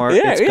slate anymore.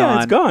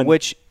 It's gone.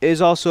 Which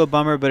is also a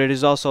bummer, but it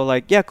is also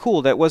like,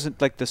 cool. That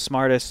wasn't like the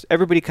smartest.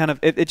 Everybody kind of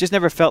it just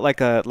never felt like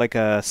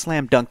a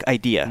slam dunk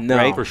idea. No,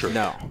 right? For sure.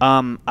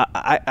 No.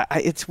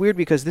 It's weird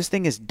because this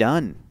thing is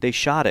done. They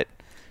shot it.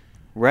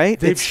 Right?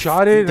 They've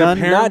shot it. Done,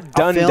 not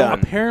done.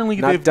 Apparently,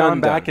 they've gone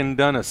back and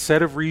done a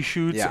set of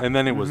reshoots, and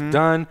then it was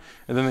done,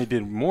 and then they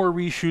did more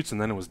reshoots,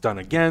 and then it was done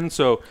again.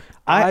 So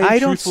I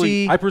don't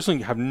see. I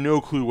personally have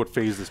no clue what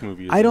phase this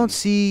movie is. I don't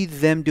see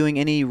them doing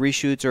any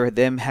reshoots or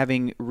them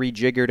having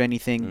rejiggered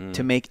anything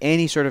to make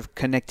any sort of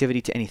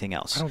connectivity to anything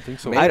else. I don't think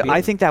so.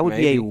 I think that would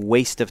be a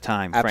waste of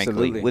time,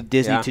 frankly, with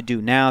Disney to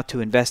do now,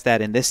 to invest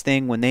that in this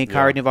thing when they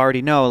kind of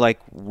already know, like,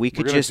 we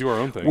could just do our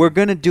own thing. We're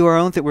going to do our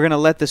own thing. We're going to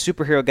let the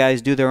superhero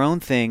guys do their own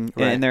thing,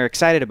 and they're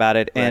excited about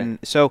it. Right. And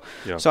so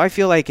I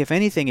feel like if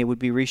anything, it would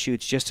be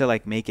reshoots just to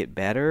like make it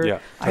better. Yeah,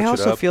 I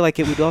also feel like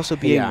it would also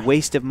be a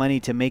waste of money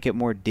to make it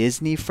more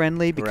Disney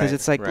friendly, because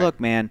it's like, look,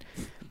 man,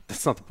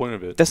 that's not the point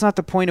of it. That's not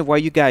the point of why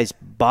you guys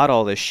bought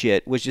all this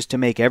shit, was just to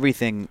make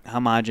everything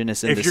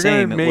homogenous and the same. If you're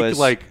going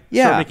to make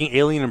start making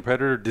Alien and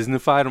Predator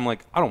Disneyfied, I'm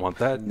like, I don't want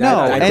that. No,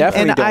 I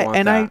definitely don't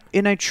want that.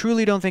 And I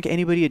truly don't think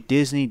anybody at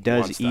Disney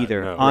does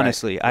either. No.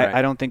 Honestly,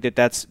 I don't think that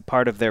that's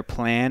part of their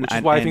plan. Which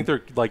is why I think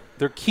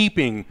they're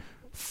keeping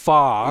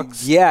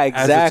Fox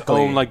as its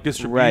own like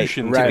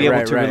distribution to be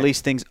able to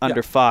release things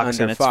under Fox,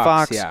 and it's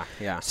Fox.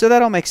 So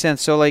that all makes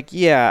sense. So like,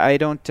 I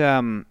don't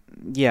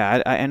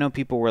I know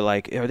people were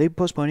like, are they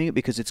postponing it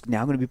because it's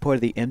now going to be part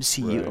of the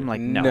MCU? Right. I'm like,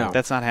 no,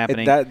 that's not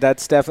happening.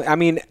 That's definitely, I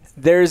mean,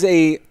 there's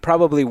a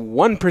probably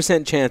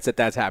 1% chance that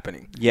that's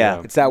happening.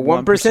 Yeah. It's that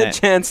 1%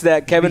 chance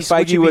that Kevin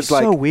Feige was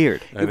like, so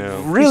weird. I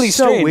know. Really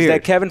strange weird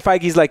that Kevin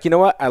Feige's like, you know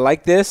what? I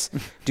like this.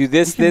 Do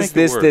this, this,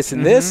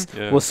 and this.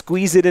 Yeah. We'll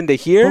squeeze it into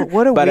here.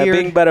 What a bada weird,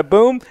 bing, bada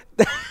boom.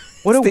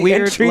 What a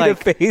weird entry to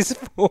Phase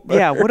 4.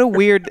 Yeah, what a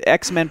weird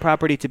X-Men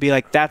property to be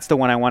like, that's the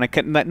one I want to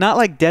cut. Not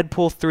like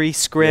Deadpool 3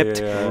 script,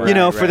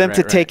 for them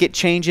to take it,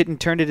 change it, and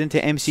turn it into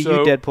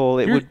MCU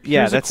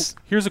Deadpool.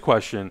 Here's a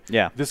question.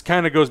 Yeah. This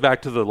kind of goes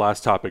back to the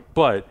last topic,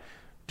 but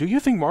do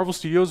you think Marvel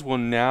Studios will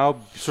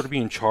now sort of be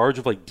in charge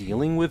of like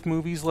dealing with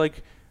movies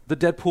like the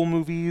Deadpool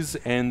movies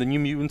and the New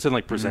Mutants and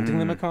like presenting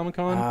them at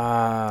Comic-Con?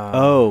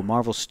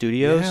 Marvel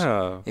Studios?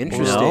 Yeah.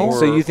 Interesting.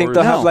 So you think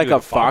they'll have like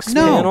a Fox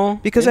panel?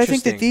 Because I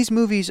think that these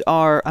movies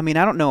are, I mean,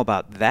 I don't know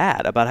about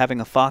having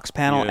a Fox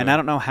panel, and I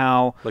don't know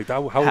how. Like that,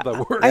 how would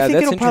that work? I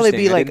think it'll probably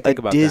be like a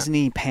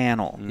Disney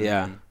panel.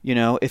 Yeah. You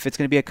know, if it's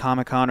going to be a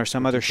Comic-Con or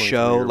some other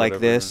show like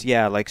this,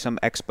 like some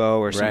expo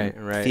or some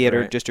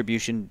theater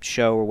distribution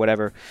show or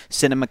whatever,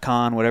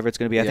 CinemaCon, whatever it's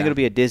going to be. I think it'll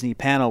be a Disney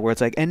panel where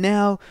it's like, and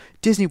now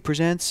Disney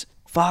presents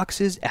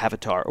Fox's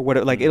Avatar or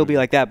whatever. Like it'll be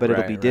like that, but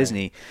it'll be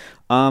Disney.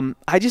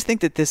 I just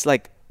think that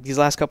these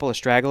last couple of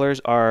stragglers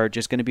are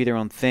just going to be their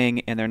own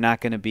thing, and they're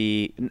not going to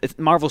be.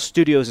 Marvel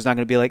Studios is not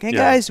going to be like, hey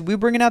guys, we're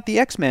bringing out the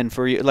X-Men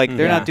for you. Like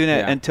they're not doing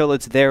that until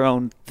it's their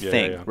own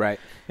thing. Right.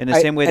 In the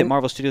same way that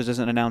Marvel Studios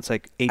doesn't announce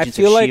like Agents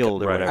of S.H.I.E.L.D.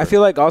 or whatever. I feel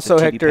like also,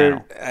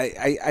 Hector,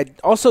 I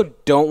also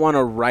don't want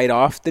to write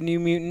off the New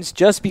Mutants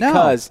just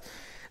because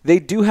they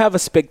do have a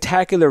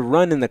spectacular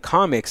run in the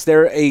comics.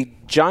 They're a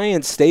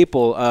giant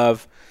staple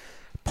of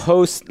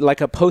post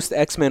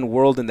X-Men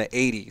world in the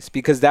 80s,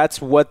 because that's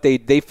what they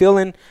fill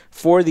in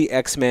for the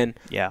X-Men.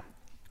 Yeah.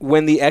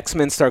 When the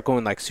X-Men start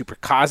going like super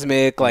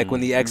cosmic, like when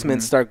the X-Men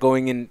start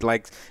going in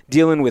like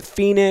dealing with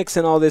Phoenix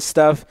and all this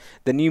stuff,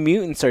 the New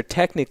Mutants are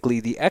technically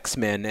the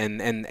X-Men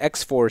and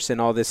X-Force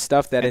and all this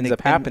stuff that ends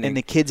up happening. And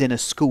the kids in a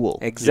school.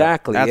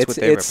 Exactly. Yeah, that's what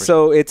they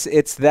represent.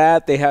 It's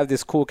that they have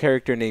this cool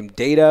character named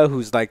Data,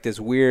 who's like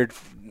this weird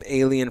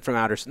alien from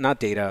not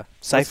Data.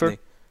 Cypher?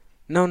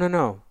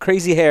 No.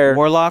 Crazy hair.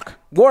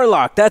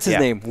 Warlock, that's his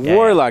name.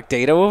 Warlock.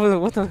 Data.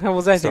 What the hell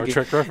was I thinking?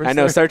 Star Trek reference? I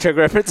know, Star Trek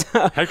reference.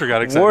 Hector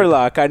got excited.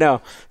 Warlock, I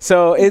know.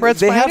 So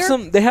they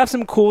have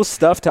some cool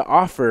stuff to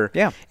offer.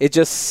 Yeah. It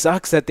just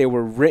sucks that they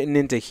were written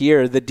into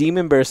here. The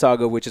Demon Bear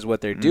Saga, which is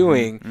what they're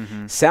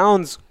doing,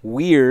 sounds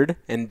weird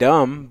and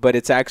dumb, but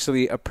it's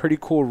actually a pretty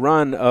cool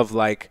run of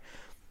like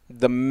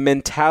the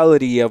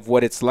mentality of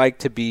what it's like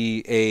to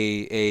be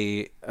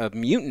a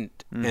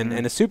mutant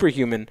and a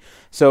superhuman.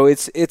 So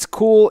it's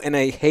cool, and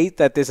I hate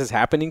that this is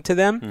happening to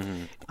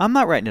them. I'm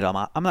not writing them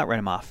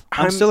off.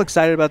 I'm still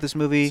excited about this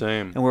movie.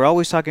 Same. And we're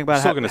always talking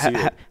about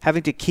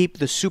having to keep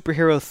the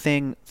superhero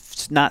thing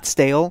not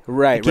stale.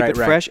 Right, keep it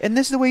fresh. And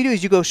this is the way you do it,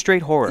 is you go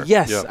straight horror.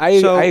 Yes, I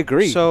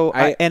agree. So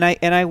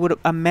I would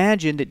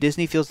imagine that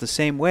Disney feels the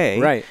same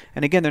way. Right.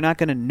 And again, they're not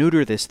going to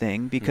neuter this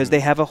thing because they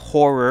have a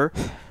horror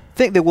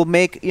thing that will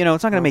make, it's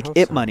not going to make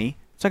it money.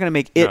 It's not going to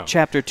make it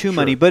Chapter 2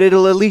 money, but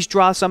it'll at least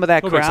draw some of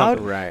that crowd.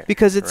 Right.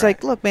 Because it's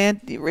like, look,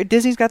 man,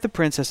 Disney's got the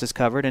princesses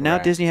covered, and now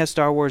Disney has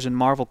Star Wars and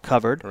Marvel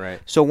covered. Right.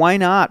 So why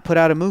not put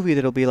out a movie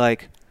that'll be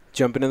like,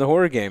 jump into the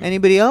horror game.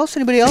 Anybody else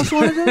want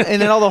to do it? And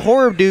then all the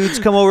horror dudes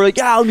come over like,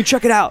 let me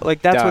check it out.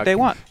 Like, that's what they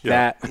want.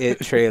 That It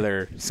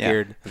trailer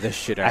scared the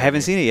shit out of me. I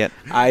haven't seen it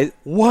yet.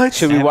 What?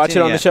 Should we watch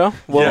it on the show?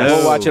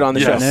 We'll watch it on the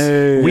show.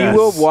 No. We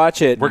will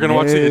watch it. We're going to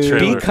watch the It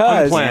trailer.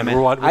 Because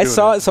I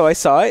saw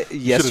it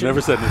yesterday. Should have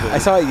never said anything. I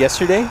saw it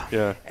yesterday.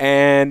 Yeah.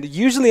 And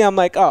usually I'm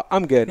like,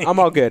 I'm good. I'm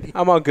all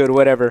good.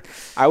 Whatever.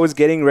 I was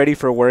getting ready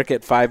for work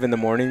at 5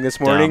 a.m. this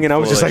morning, and I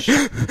was just like...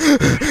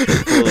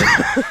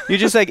 You're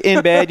just like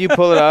in bed, you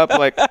pull it up,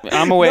 like,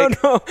 I'm awake.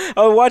 No.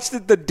 I watched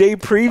it the day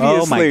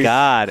previously. Oh my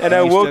God. And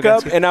I woke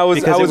up and I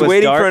was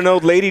waiting for an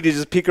old lady to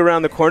just peek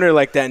around the corner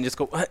like that and just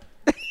go, what?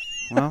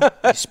 Well,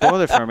 you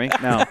spoiled it for me.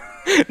 No.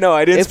 No,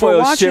 I didn't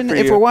spoil shit for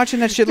you. If we're watching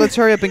that shit, let's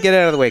hurry up and get it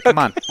out of the way. Come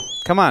on.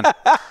 Come on.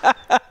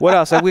 What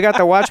else? We got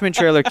the Watchmen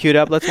trailer queued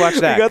up. Let's watch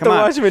that. We got Come the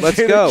on. Watchmen Let's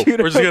trailer go. queued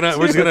up.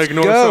 We're just gonna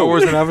ignore Star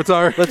Wars and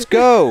Avatar. Let's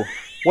go.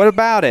 What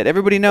about it?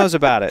 Everybody knows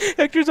about it.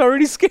 Hector's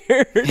already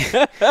scared.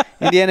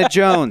 Indiana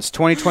Jones,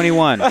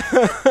 2021.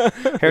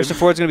 Harrison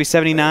Ford's going to be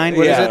 79.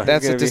 What is it?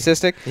 That's a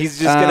statistic. He's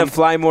just going to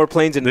fly more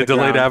planes into the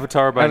delayed ground.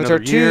 Avatar by Avatar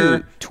another 2, year.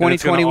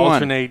 2021.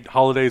 Alternate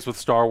holidays with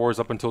Star Wars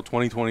up until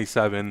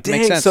 2027. Dang,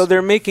 Makes sense. so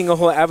they're making a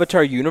whole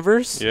Avatar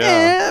universe?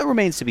 Yeah, it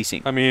remains to be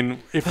seen. I mean,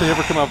 if they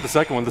ever come out with the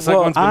second one, the second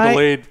one's been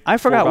delayed. I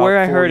forgot for where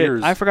about I heard 4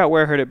 years. it. I forgot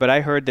where I heard it, but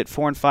I heard that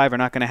 4 and 5 are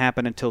not going to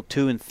happen until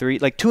 2 and 3.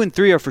 Like 2 and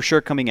 3 are for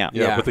sure coming out.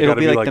 Yeah, but they it'll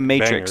gotta be be like the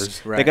Matrix.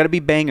 bangers. They got to be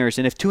bangers,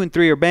 and if 2 and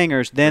 3 are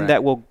bangers, then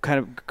that will kind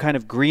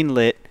of green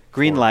light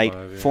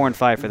 4 and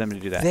 5 for them to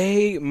do that.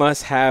 They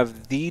must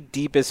have the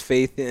deepest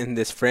faith in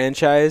this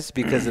franchise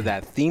because of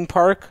that theme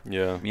park.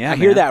 Yeah. I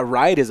hear that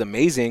ride is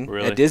amazing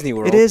at Disney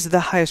World. It is the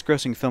highest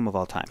grossing film of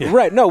all time. Yeah.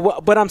 Right. No,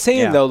 but I'm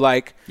saying though,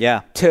 like,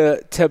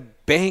 to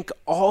bank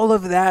all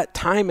of that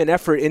time and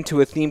effort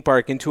into a theme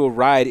park, into a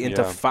ride,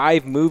 into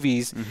 5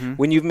 movies,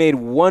 when you've made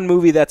one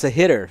movie that's a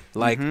hitter.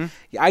 Like,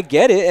 I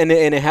get it, and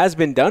it has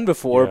been done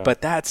before,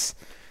 but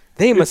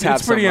they must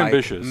have some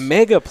ambitious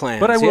mega plans.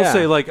 But I will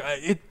say, like,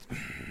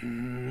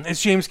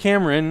 it's James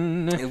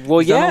Cameron. Well,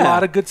 He's done a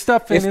lot of good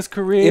stuff in his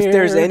career. If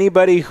there's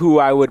anybody who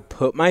I would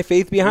put my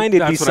faith behind,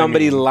 it'd be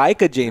somebody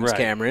like a James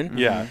Cameron.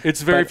 Yeah,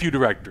 it's very few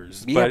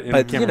directors.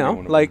 But you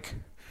know, like,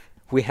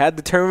 we had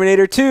the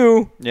Terminator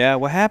 2. Yeah,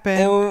 what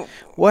happened?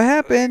 What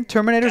happened?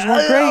 Terminators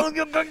weren't great.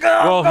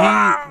 Well,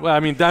 I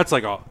mean, that's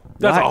like a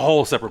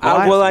whole separate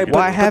podcast.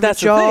 Why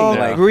haven't y'all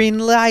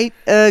greenlit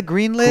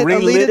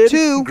Alita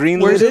 2?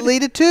 Where's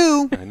Alita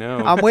 2? I know.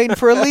 I'm waiting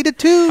for Alita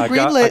 2.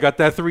 I got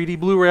that 3D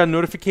Blu-ray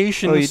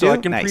notification so I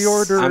can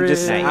pre-order I'm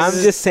just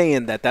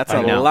saying that's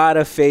a lot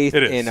of faith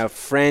in a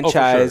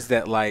franchise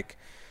that, like,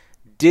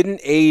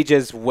 didn't age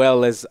as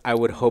well as I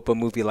would hope a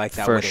movie like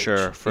that would age.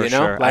 For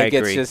sure. Like, I agree.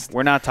 It's just,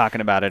 we're not talking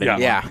about it anymore.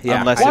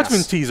 Yeah.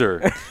 Watchmen teaser.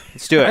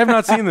 Let's do it. I have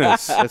not seen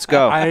this. Let's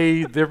go.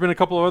 There have been a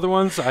couple of other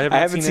ones. I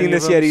haven't seen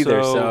this yet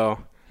either. So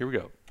here we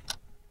go.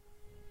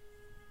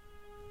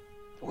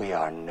 We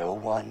are no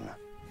one.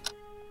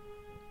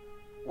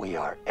 We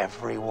are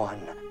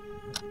everyone.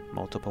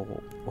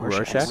 Multiple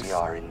Rorschach. We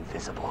are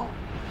invisible.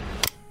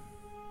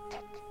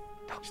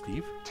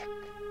 Steve?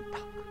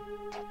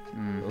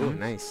 Oh,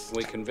 nice.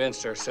 We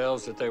convinced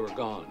ourselves that they were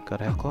gone.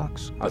 Gotta have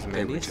clocks. But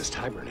they were just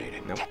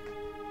hibernating. Nope.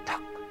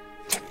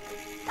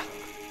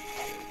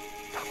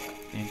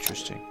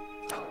 Interesting.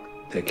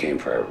 They came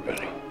for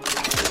everybody.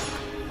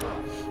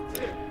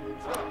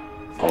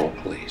 Oh,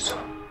 please.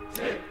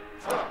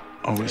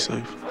 Are we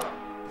safe?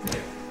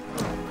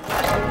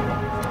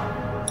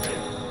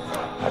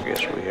 I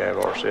guess we have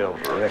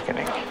ourselves a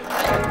reckoning.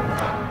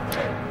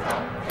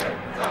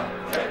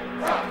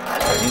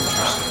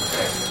 Interesting.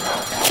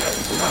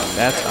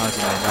 That's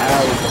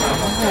Ozymandias.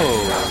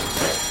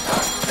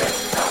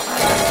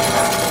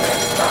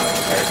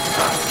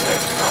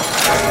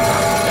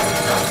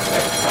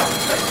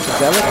 Is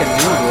that like a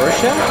new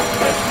Rorschach?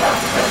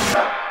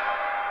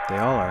 They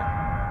all are.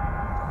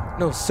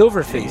 No,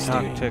 Silverface,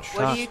 dude.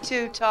 What are you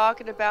two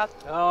talking about?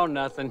 Oh,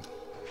 nothing.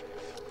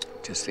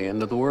 Just the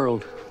end of the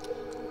world.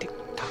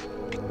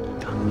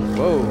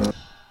 Whoa.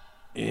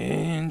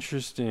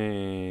 Interesting.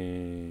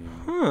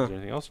 Is there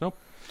anything else? Nope.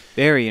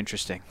 Very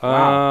interesting.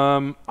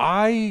 Wow.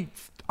 I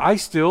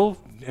still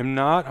am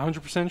not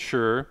 100%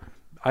 sure.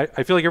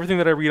 I feel like everything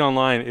that I read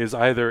online is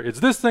either it's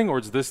this thing or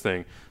it's this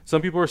thing.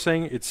 Some people are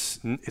saying it's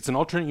an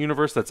alternate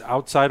universe that's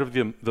outside of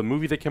the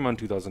movie that came out in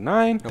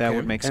 2009. That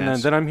would make sense.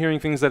 And then I'm hearing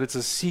things that it's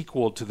a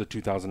sequel to the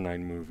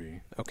 2009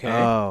 movie. Okay.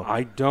 Oh.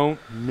 I don't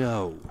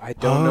know. I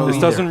don't know. This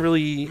either. doesn't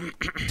really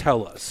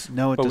tell us.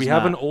 No, it but does we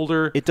have not. an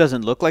older. It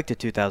doesn't look like the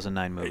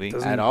 2009 movie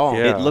at all.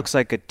 Yeah. It looks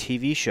like a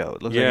TV show.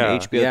 It looks like an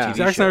HBO TV show.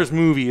 Zack Snyder's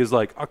movie is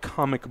like a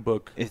comic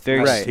book. It's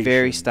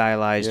very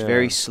stylized,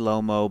 very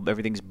slow-mo.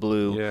 Everything's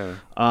blue. Yeah.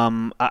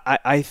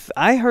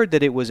 I heard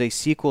that it was a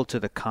sequel to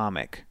the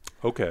comic.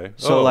 Okay.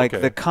 So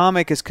the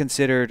comic is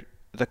considered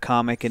the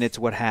comic, and it's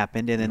what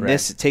happened, and then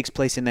this takes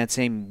place in that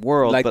same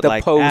world, like but the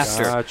like post,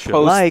 after,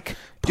 like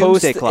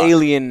Doomsday Clock.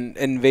 alien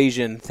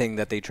invasion thing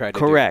that they tried to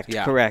do.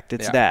 Correct.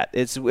 It's that.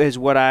 It's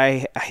what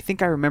I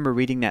think I remember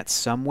reading that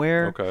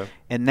somewhere. Okay.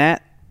 And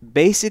that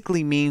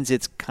basically means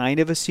it's kind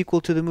of a sequel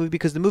to the movie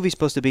because the movie's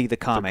supposed to be the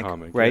comic,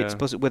 right? Yeah. It's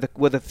supposed to,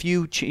 with a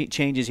few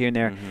changes here and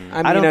there.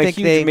 I mean, don't think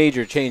huge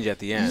major change at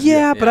the end.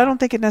 Yeah, but I don't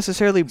think it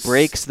necessarily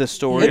breaks the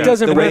story. It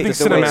doesn't break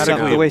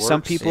the way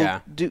some people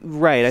do.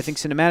 Right. I think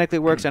cinematically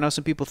it works. I know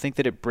some people think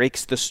that it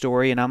breaks the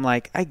story, and I'm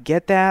like, I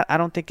get that. I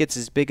don't think it's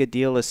as big a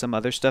deal as some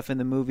other stuff in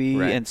the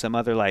movie and some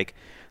other like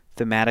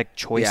thematic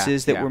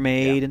choices that were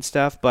made and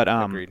stuff. But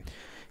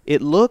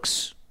it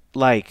looks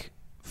like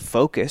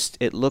focused.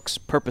 It looks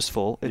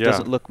purposeful. It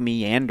doesn't look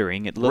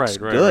meandering. It looks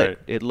good. Right.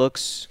 It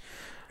looks.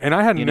 And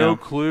I had no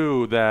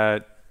clue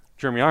that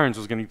Jeremy Irons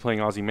was going to be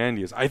playing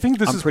Ozymandias. I think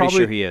this is pretty probably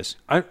sure he is.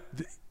 I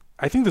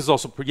think this is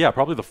also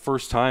probably the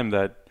first time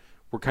that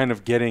we're kind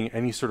of getting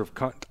any sort of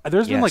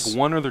there's been like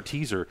one other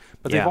teaser,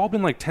 but they've all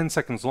been like 10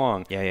 seconds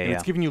long. And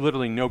it's giving you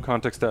literally no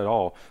context at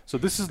all. So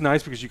this is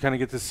nice because you kind of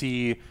get to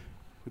see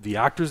the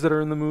actors that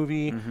are in the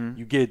movie.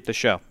 You get the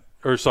show.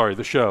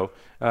 The show.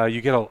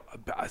 You get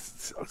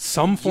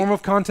some form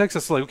of context.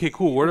 That's like, okay,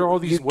 cool. What are all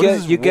these? What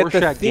is this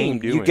Rorschach game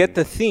doing? You get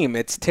the theme.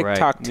 It's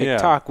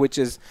TikTok, which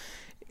is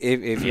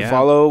if you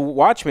follow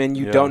Watchmen,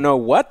 you don't know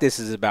what this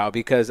is about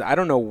because I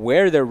don't know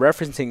where they're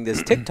referencing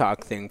this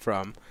TikTok thing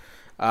from.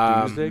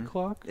 Doomsday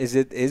Clock? Is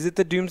it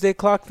the Doomsday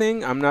Clock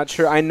thing? I'm not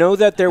sure. I know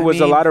that there was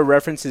a lot of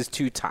references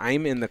to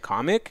time in the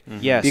comic.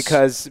 Yes.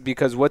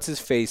 Because what's his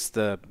face,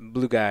 the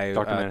blue guy,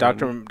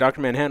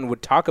 Dr. Manhattan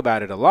would talk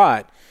about it a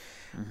lot.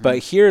 But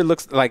here it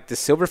looks like the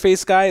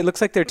Silverface guy. It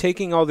looks like they're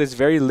taking all this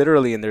very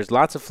literally, and there's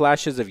lots of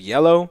flashes of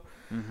yellow,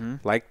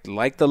 like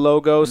the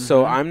logo.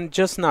 So I'm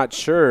just not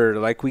sure.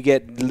 Like we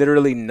get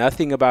literally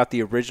nothing about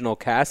the original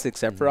cast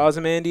except for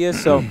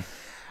Ozymandias. So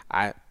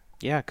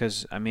Yeah,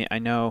 because, I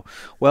know,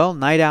 well,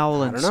 Night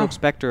Owl and Silk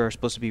Spectre are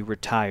supposed to be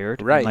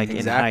retired. Right,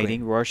 in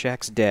hiding.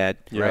 Rorschach's dead.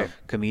 Right.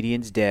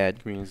 Comedian's dead.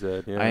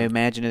 Yeah. I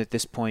imagine at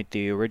this point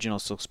the original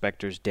Silk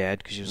Spectre's dead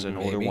because she was an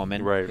older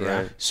woman.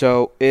 Right.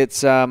 So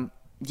it's,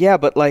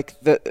 but like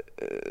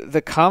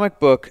the comic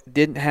book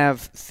didn't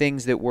have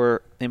things that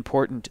were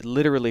important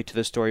literally to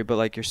the story, but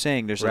like you're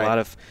saying, there's a lot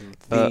of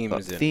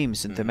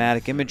themes and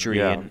thematic imagery,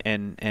 and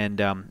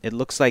it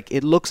looks like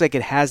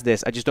it has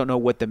this. I just don't know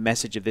what the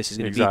message of this is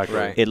going to be.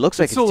 Right. It looks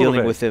like it's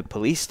dealing with the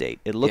police state.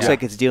 It looks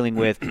like it's dealing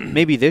with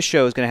maybe this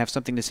show is going to have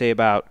something to say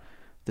about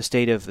the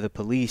state of the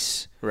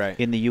police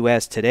in the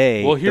U.S.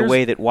 today, the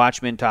way that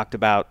Watchmen talked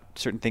about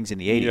certain things in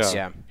the 80s.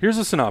 Yeah. Here's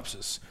a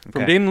synopsis.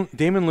 From Damon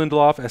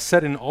Lindelof, as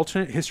set in an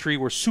alternate history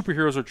where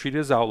superheroes are treated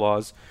as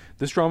outlaws,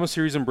 this drama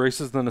series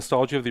embraces the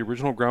nostalgia of the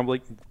original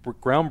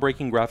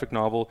groundbreaking graphic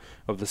novel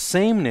of the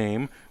same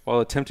name while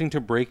attempting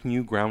to break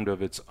new ground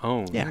of its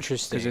own. Yeah,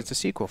 interesting. Because it's a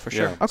sequel for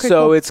sure. Okay,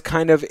 so it's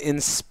kind of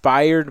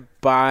inspired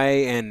by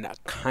and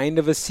kind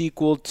of a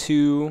sequel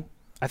to...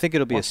 I think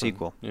it'll be a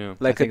sequel. Yeah.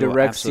 Like a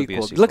direct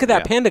sequel. Look at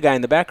that panda guy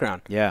in the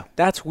background. Yeah.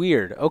 That's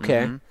weird.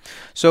 Okay.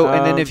 So,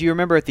 and then if you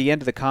remember at the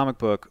end of the comic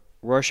book,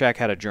 Rorschach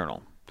had a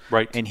journal.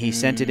 Right. And he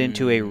sent it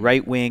into a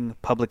right-wing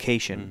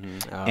publication.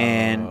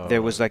 And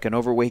there was like an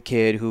overweight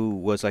kid who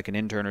was like an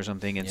intern or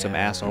something, and some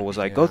asshole was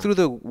like, go through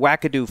the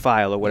wackadoo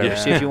file or whatever,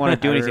 see if you want to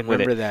do anything with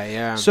it. I remember that,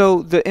 yeah.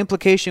 So the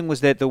implication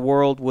was that the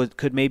world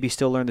could maybe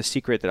still learn the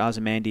secret that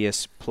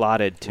Ozymandias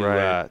plotted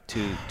to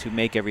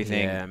make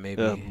everything. Yeah, maybe.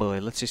 Oh, boy,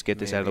 let's just get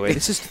this out of the way.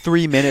 This is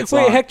 3 minutes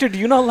long. Wait, Hector, do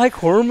you not like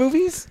horror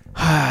movies?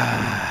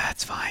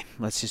 That's fine.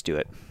 Let's just do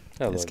it.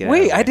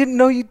 Wait, I didn't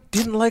know you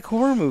didn't like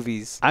horror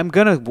movies. I'm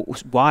gonna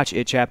watch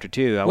it Chapter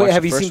 2. Wait,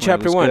 have you seen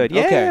Chapter 1?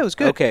 Yeah, okay. It was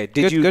good. Okay,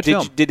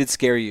 did it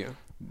scare you?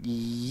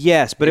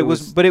 Yes, but it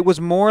was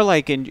more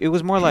like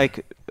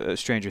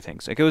Stranger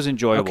Things. Like it was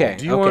enjoyable. Okay.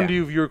 Do you want to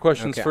do viewer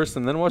questions first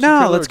and then watch?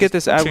 No, let's get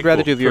this. I would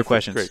rather do viewer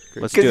questions. Great.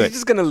 Let's do it. Because you're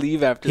just gonna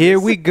leave after.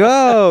 Here we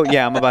go.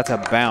 Yeah, I'm about to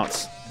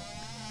bounce.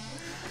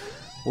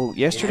 Well,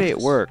 yesterday at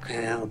work. Can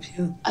I help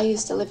you? I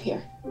used to live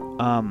here.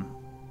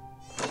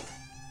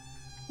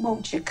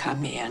 Won't you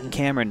come in?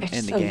 Cameron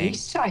and the gang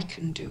least I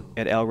can do.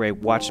 at El Rey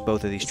watched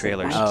both of these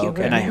trailers,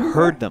 and I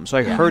heard them. So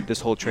I heard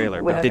this whole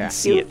trailer, but didn't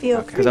see it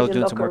because I was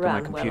doing some work on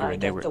my computer,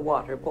 and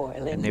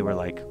they were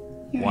like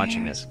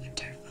watching this.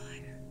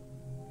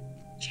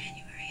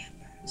 January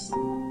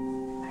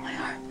my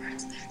heart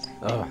burns there.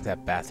 Oh,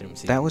 that bathroom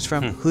scene. That was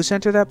from who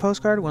sent her that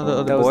postcard? One of the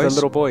other boys. That was the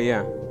little boy,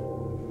 yeah.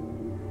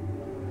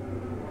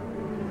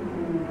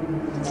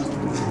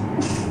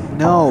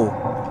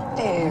 No.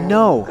 There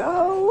no. You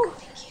go.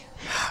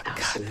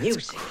 God,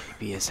 that's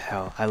creepy as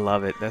hell. I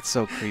love it. That's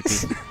so creepy.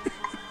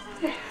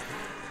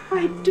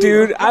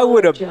 Dude, I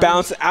would have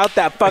bounced out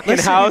that fucking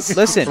house.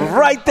 Listen,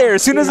 right there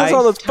as soon as I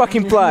saw those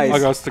fucking flies.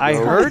 I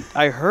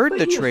heard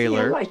the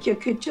trailer, like you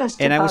could just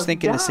and I was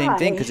thinking the same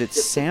thing because it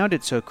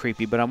sounded so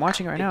creepy. But I'm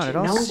watching it right now, and it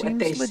all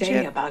seems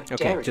legit.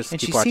 Okay, just and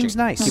keep she watching. seems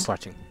nice. Keep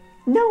watching.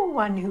 No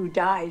one who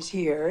dies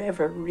here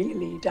ever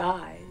really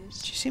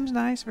dies. She seems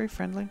nice, very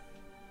friendly.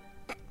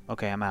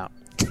 Okay, I'm out.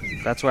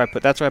 That's where I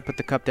put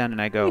the cup down,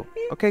 and I go,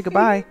 okay,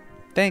 goodbye,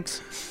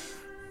 thanks.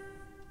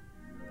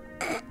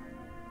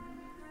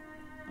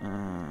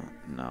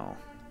 No.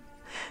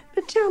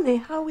 But tell me,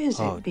 how is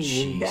it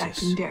being Jesus.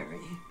 back in Derry?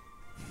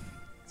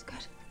 It's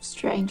good.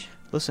 Strange.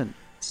 Listen,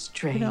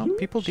 Strange. you know,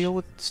 people deal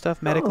with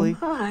stuff medically.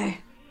 Oh, my.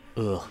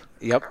 Ugh.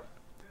 Yep.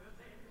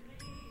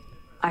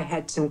 I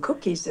had some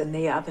cookies in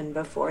the oven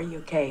before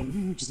you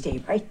came.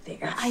 Stay right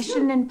there. I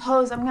shouldn't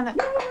impose. I'm gonna.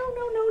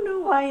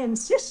 No, I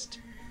insist.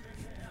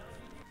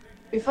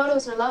 Your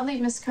photos are lovely,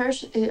 Miss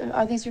Kirsch.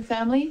 Are these your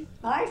family?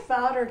 My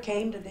father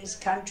came to this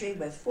country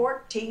with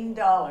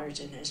 $14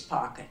 in his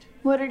pocket.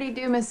 What did he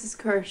do, Mrs.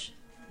 Kirsch?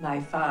 My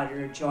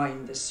father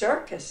joined the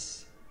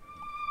circus.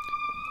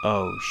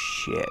 Oh,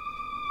 shit.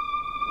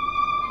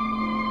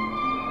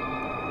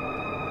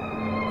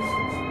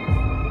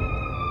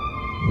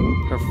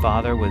 Her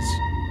father was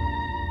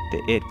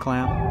the It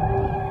Clown?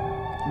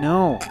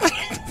 No.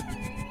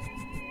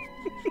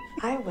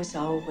 I was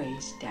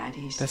always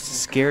Daddy's. That's the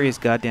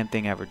scariest goddamn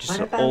thing ever. Just What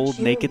an about old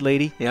you? naked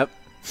lady. Yep.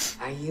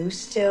 Are you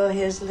still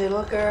his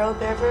little girl,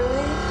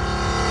 Beverly?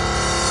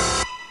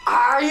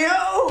 Are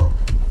you?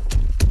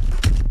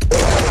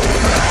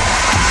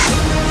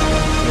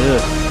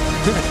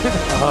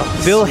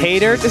 Bill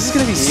Hader. This is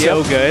gonna be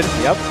so good.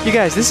 Yep. You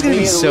guys, this is gonna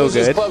be so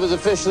good. Club has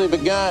officially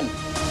begun. I'm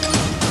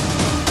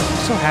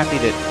so happy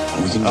that.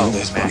 We can do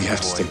this, but we have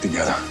to stick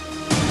together.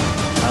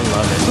 I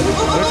love it.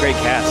 What a great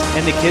cast.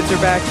 And the kids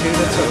are back too.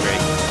 That's so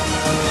great.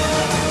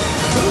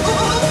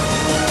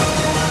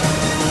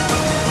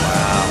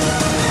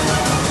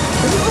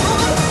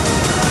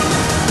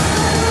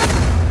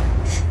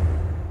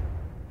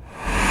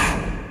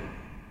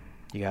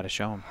 You gotta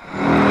show them.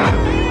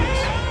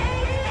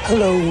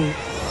 Hello.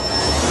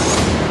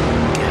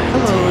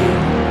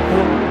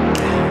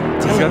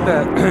 He's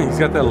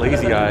got that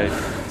lazy eye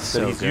So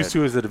that he's good. used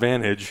to his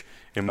advantage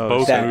in Oh,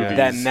 both so movies. good.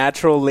 That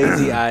natural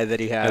lazy eye that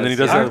he has. And then he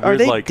does that Are weird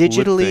they like lip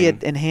digitally thing.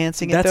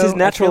 enhancing it? That's though? his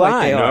natural I feel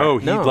like they eye. are.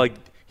 No,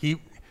 he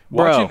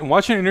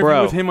watching an interview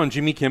Bro. with him on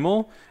Jimmy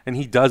Kimmel, and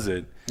he does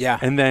it. Yeah.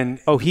 And then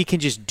Oh, he can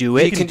just do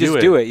it. He can just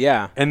do it,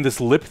 yeah. And this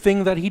lip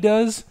thing that he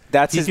does,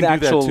 That's he his can do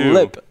that actual too.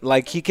 lip.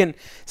 Like he can.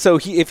 So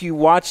if you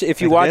watch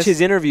this?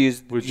 his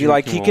interviews, With you Jimmy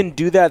like he Kimmel. can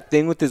do that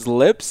thing with his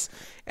lips,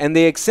 and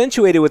they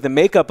accentuate it with the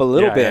makeup a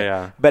little Yeah, bit.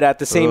 yeah. But at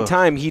the same Ugh.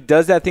 time, he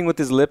does that thing with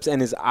his lips,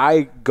 and his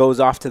eye goes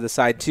off to the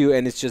side too,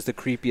 and it's just the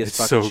creepiest It's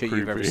fucking so shit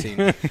you've ever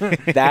creepy.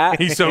 seen. That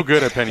He's so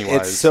good at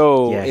Pennywise. it's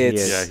so Yeah, he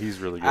it's is. yeah, he's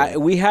really good.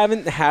 we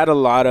haven't had a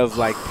lot of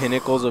like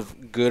pinnacles of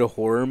good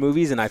horror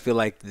movies, and I feel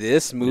like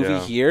this movie Yeah.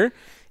 here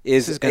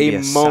is This is gonna be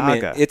a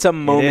moment. saga. It's a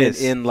moment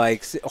is. in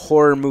like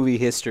horror movie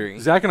history.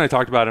 Zach and I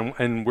talked about it,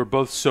 and we're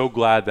both so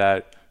glad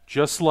that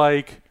just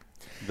like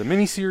the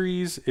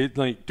miniseries, it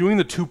like doing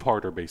the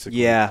two-parter basically.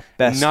 Yeah,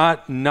 best.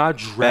 Not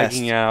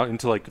dragging Best. out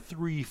into like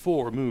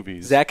 3-4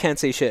 movies. Zach can't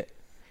say shit.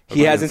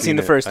 He I haven't hasn't seen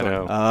the it. first I one.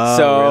 know. Oh,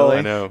 So- really?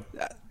 I know.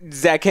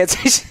 Zach can't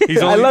say shit.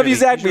 He's I only love you, really-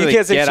 Zach, but really you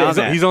can't say get shit. on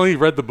that. He's only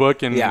read the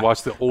book and Yeah.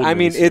 watched the old. I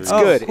mean, it's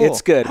miniseries. good.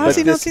 It's good. How's but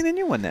he not this- seen the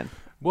new one then?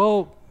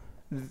 Well,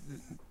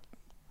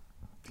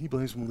 he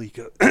blames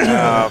Malika.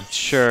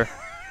 Sure.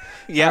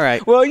 Yeah. All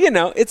right. Well, you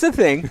know, it's a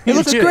thing. It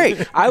looks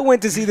great. I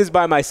went to see this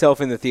by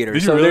myself in the theater,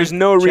 Did you so really? there's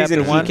no reason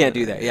Chapter he one? can't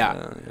do that. Yeah.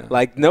 Yeah.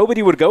 Like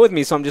nobody would go with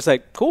me, so I'm just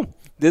like, cool.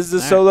 This is a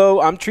All right.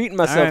 solo. I'm treating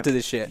myself All right. to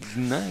this shit.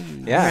 Nice.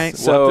 Yeah. All right.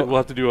 So we'll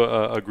have to do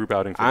a group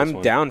outing for this I'm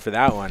one. down for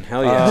that one.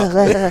 Hell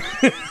yeah.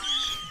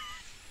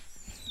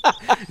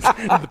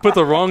 Put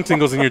the wrong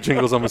tingles in your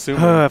jingles, I'm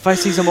assuming. If I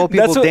see some old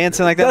people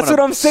dancing like that, That's what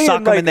I'm saying. Sock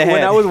 'em Like in the head.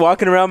 when I was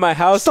walking around my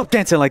house, Stop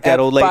dancing like that, at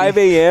old lady. 5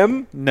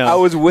 a.m. No. I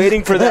was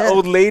waiting for that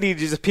old lady to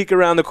just peek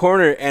around the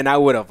corner, and I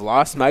would have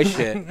lost my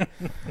shit.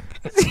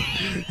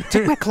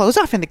 Took my clothes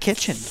off in the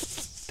kitchen.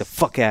 The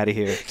fuck out of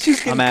here. She's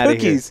getting I'm outta here.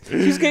 cookies.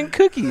 She's getting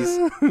cookies.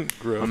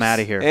 Gross. I'm out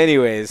of here.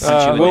 Anyways,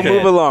 Okay. we'll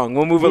move along.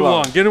 We'll move Move along.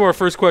 along. Get to our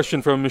first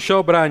question from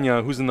Michelle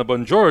Braña, who's in the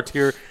Bonjour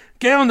tier.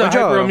 ¿Qué onda,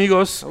 Bonjour. Hyper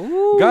Amigos?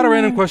 Got a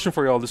random question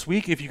for y'all this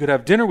week. If you could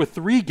have dinner with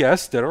 3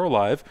 guests, dead or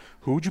alive,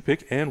 who would you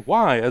pick and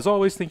why? As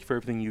always, thank you for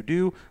everything you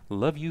do.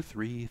 Love you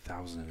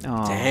 3000.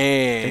 Aw.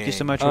 Dang. Thank you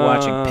so much for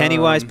watching.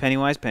 Pennywise,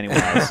 Pennywise,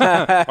 Pennywise.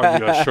 Are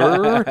you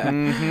sure? If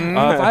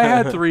I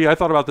had 3, I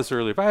thought about this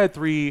earlier. If I had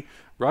 3,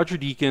 Roger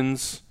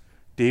Deakins,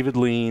 David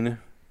Lean,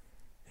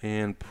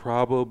 and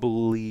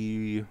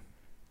probably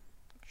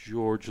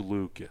George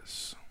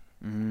Lucas.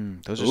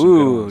 Those are some good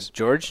Ooh, ones.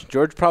 George.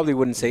 George probably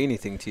wouldn't say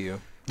anything to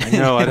you. I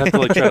know. I'd have to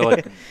like try to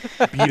like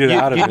beat it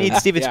out of You him. need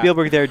Steven Yeah.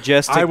 Spielberg there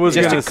just I to, was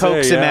just to gonna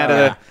coax say, him out of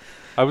yeah. the.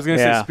 I was gonna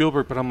Yeah. say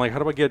Spielberg, but I'm like, how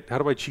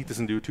do I cheat this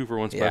and do a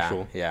 2-for-1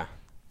 special? Yeah.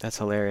 That's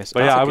hilarious. But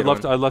That's yeah, a I would good love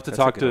one. to. I'd love to That's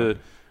a talk good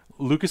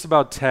to Lucas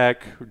about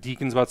tech,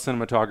 Deakins about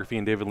cinematography,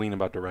 and David Lean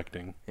about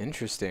directing.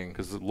 Interesting.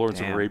 Because Lawrence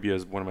of Damn. Arabia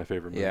is one of my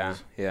favorite movies. Yeah.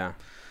 Yeah.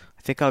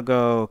 I think I'll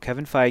go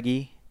Kevin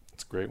Feige,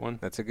 It's a great one.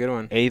 That's a good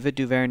one. Ava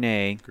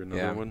DuVernay, Good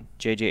another Yeah. one.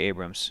 J.J.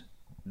 Abrams.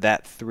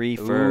 That 3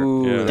 for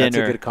Ooh, Yeah. that's a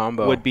dinner good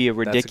combo. would be a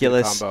That's good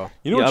ridiculous. combo.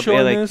 You know what Yeah, show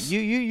I like, miss?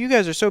 you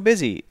guys are so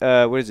busy.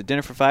 What is it?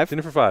 Dinner for 5?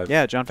 Dinner for 5.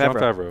 Yeah, Jon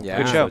Favreau. Yeah.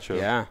 Good show.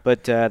 Yeah.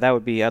 But that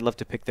would be. I'd love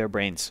to pick their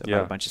brains about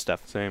Yeah. a bunch of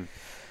stuff. Same.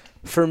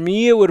 For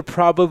me, it would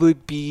probably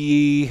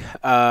be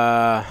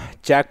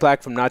Jack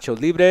Black from Nacho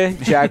Libre,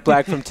 Jack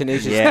Black from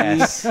Tenacious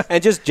Yes. D,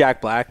 and just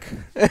Jack Black.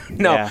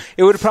 No, Yeah.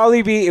 it would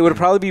probably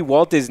be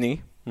Walt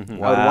Disney. I would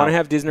Wow. want to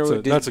have dinner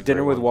That's a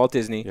dinner great with one. Walt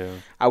Disney. Yeah.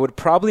 I would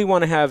probably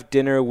want to have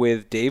dinner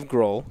with Dave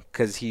Grohl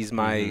because he's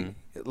my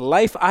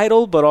life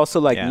idol, but also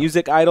like Yeah.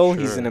 music idol.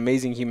 He's Sure. an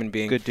amazing human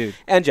being. Good dude.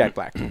 And Jack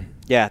Black.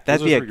 Yeah,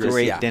 that'd Those be are a pretty great.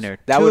 great Yeah. dinner.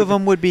 That Two would- of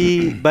them would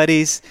be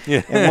buddies,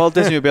 Yeah. and Walt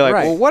Disney would be like,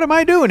 Right. "Well, what am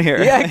I doing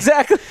here?" Yeah,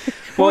 exactly.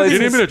 Well, You it's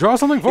need me to draw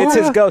something for It's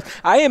you? his ghost.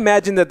 I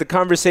imagine that the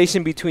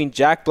conversation between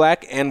Jack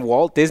Black and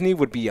Walt Disney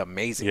would be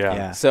amazing. Yeah.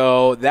 Yeah.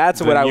 So that's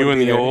Then what I you would and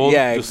be the there. old,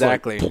 Yeah, just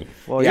like, exactly.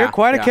 Well, Yeah, you're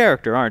quite yeah. a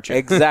character, aren't you?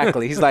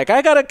 Exactly. He's like,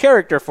 I got a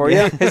character for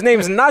you. His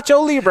name's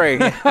Nacho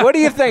Libre. What do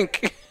you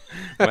think?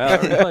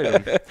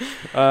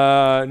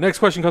 Next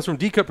question comes from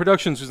D-Cut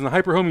Productions, who's in the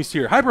Hyper Homies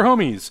tier. Hyper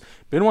Homies,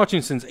 been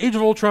watching since Age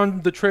of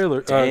Ultron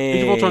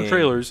Age of Ultron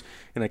trailers,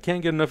 and I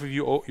can't get enough of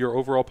your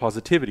overall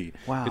positivity.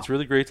 Wow. It's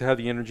really great to have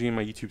the energy in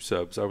my YouTube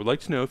subs. I would like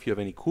to know if you have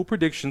any cool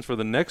predictions for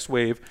the next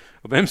wave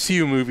of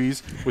MCU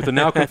movies with the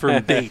now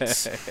confirmed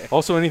dates.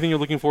 Also, anything you're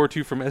looking forward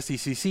to from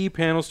SDCC,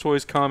 panels,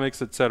 toys,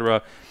 comics,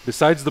 etc.,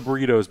 besides the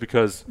burritos,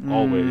 because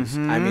always.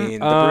 I mean,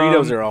 the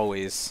burritos are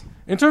always.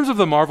 In terms of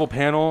the Marvel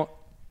panel,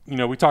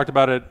 we talked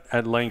about it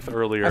at length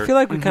earlier. I feel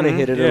like we kind of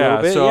hit it a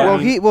little bit.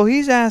 So,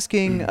 he's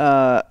asking.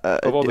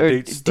 Of all the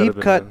dates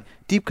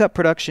Deep Cut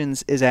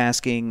Productions is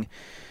asking,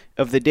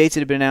 of the dates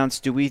that have been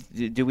announced, do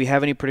we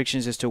have any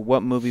predictions as to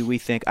what movie we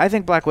think? I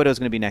think Black Widow is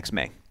going to be next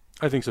May.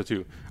 I think so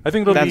too. I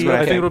think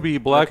it'll be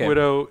Black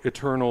Widow,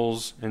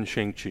 Eternals, and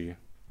Shang-Chi.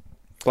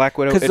 Black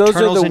Widow,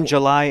 Eternals in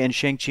July, and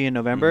Shang-Chi in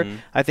November.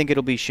 I think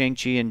it'll be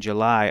Shang-Chi in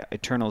July,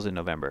 Eternals in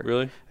November.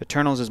 Really?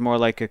 Eternals is more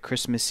like a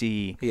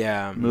Christmassy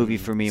movie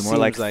for me, more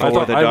like I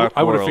would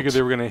have figured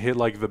they were going to hit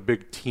like the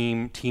big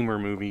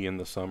teamer movie in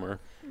the summer.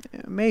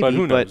 Maybe, but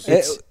who knows?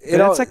 It's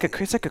like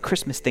a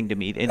Christmas thing to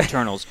me.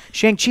 Eternals.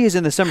 Shang-Chi is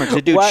in the summer because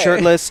the dude's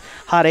shirtless,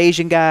 hot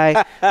Asian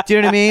guy. Do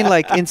you know what I mean?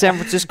 Like in San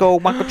Francisco.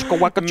 Maybe.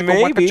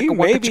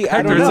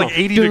 I don't know. It's like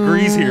 80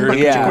 degrees here in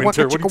winter. What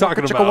are you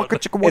talking about?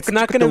 It's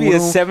not going to be a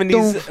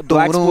 70s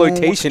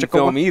blaxploitation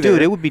film either.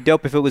 Dude, it would be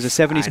dope if it was a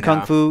 70s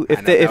kung fu.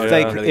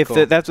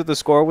 If that's what the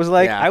score was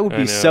like, I would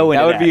be so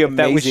into that. That would be amazing.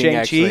 That was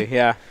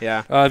Shang-Chi.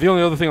 Yeah. The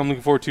only other thing I'm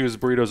looking forward to is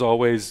burritos.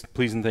 Always,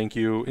 please and thank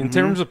you. In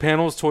terms of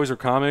panels, toys, or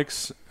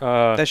comics.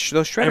 That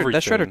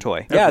shredder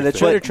toy. Yeah, the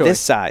shredder toy.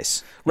 This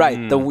size.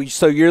 Right.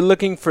 So you're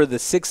looking for the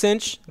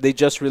 6-inch. They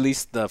just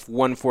released the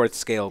 1/4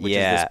 scale, which is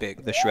this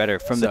big. The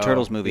shredder from the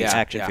Turtles movie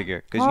action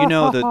figure. Because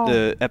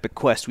the epic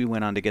quest we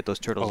went on to get those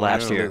turtles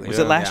last year. Was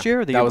it last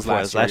year or the year before? It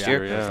was last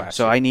year.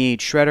 So I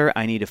need shredder.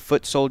 I need a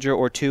foot soldier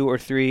or 2 or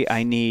 3.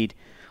 I need,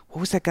 what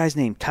was that guy's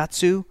name?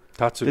 Tatsu.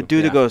 The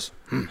dude that goes.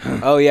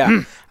 Oh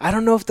yeah. I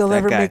don't know if they'll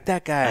ever make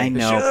that guy. I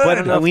know,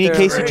 but we need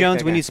Casey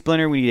Jones. We need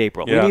Splinter. We need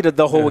April. We need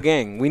the whole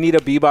gang. We need a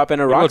Bebop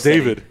and a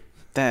Rocksteady.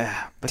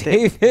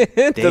 David.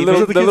 David, the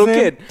little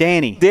kid.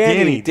 Danny.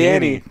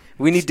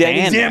 We need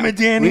Danny. Damn it,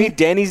 Danny. We need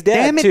Danny's dad.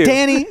 Damn it,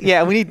 Danny.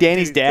 Yeah, we need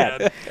Danny's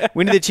dad.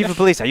 We need the chief of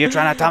police. Are you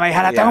trying to tell me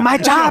how to do my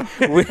job?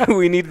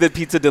 We need the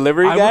pizza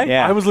delivery guy.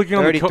 I was looking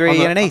on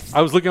 33 and an eighth.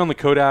 I was looking on the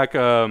Kodak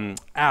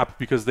app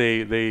because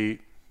they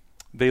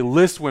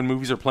list when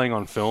movies are playing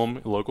on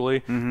film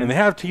locally, and they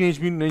have Teenage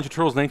Mutant Ninja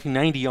Turtles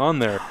 1990 on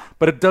there,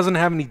 but it doesn't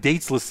have any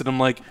dates listed. I'm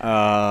like,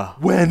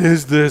 when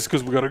is this?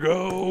 Because we got to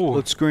go.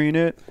 Let's screen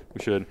it.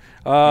 We should.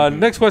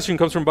 Next question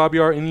comes from Bobby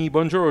R. in the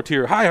Bonjoro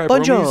tier. Hi,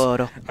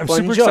 Bonjoro. I'm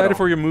super excited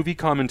for your movie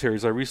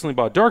commentaries. I recently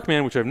bought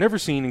Darkman, which I've never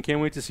seen, and can't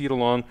wait to see it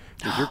along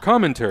with your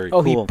commentary.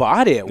 Oh, cool. He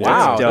bought it.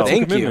 Wow.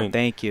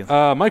 Thank you.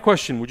 My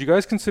question, would you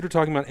guys consider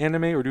talking about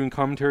anime or doing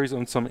commentaries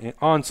on some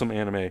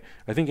anime?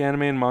 I think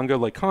anime and manga,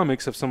 like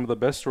comics, have some of the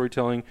best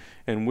storytelling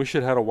and wish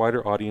it had a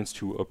wider audience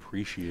to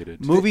appreciate it.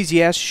 Movies,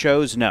 yes.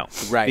 Shows, no.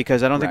 Right.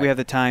 Because I don't think we have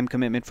the time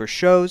commitment for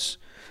shows.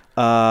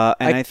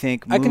 I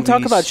think movies, I can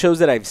talk about shows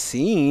that I've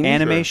seen.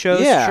 Anime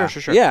shows? Yeah.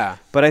 Sure. Yeah.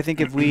 But I think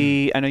if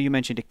I know you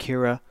mentioned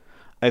Akira.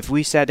 If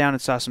we sat down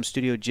and saw some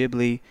Studio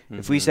Ghibli,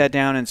 if we sat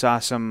down and saw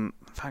some,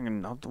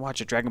 I'll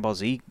watch a Dragon Ball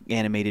Z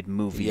animated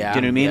movie. Yeah. Do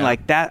you know what I mean?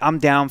 Like that, I'm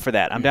down for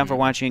that. I'm down for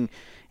watching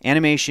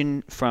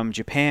animation from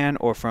Japan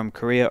or from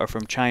Korea or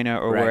from China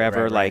or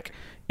wherever, like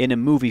in a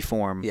movie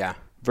form. Yeah.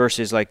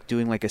 Versus like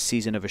doing like a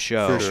season of a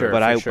show, for sure,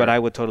 but I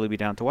would totally be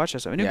down to watch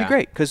that stuff, and it'd be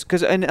great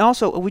because and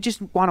also we just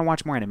want to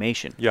watch more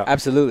animation. Yeah,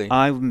 absolutely.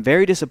 I'm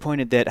very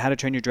disappointed that How to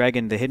Train Your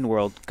Dragon: The Hidden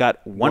World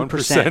got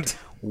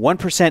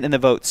 1% in the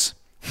votes.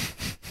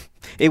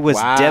 It was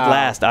dead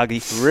last,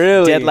 Augie.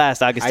 Really? Dead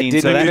last, Augustine.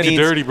 So that means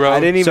dirty, bro.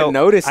 I didn't even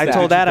notice that. I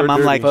told Adam,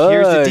 I'm like,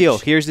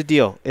 here's the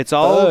deal. It's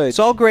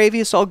all gravy.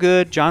 It's all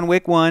good. John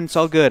Wick won. It's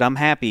all good. I'm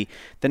happy.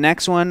 The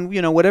next one,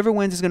 whatever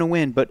wins is going to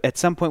win. But at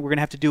some point, we're going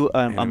to have to do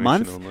a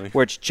month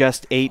where it's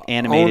just 8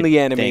 animated only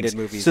animated things,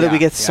 movies, so that we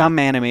get some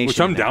animation.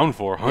 Which I'm down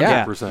for, 100%.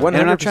 Yeah. And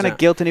I'm not trying to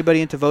guilt anybody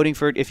into voting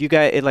for it. If you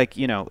guys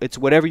it's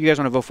whatever you guys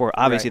want to vote for.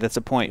 Obviously, that's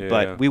the point.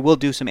 But we will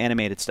do some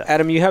animated stuff.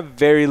 Adam, you have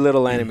very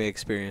little anime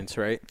experience,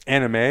 right?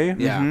 Anime?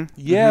 Yeah.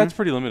 Yeah, it's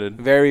pretty limited.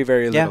 Very,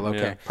 very little. Yeah.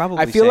 Okay. Probably.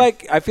 I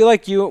feel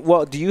like you.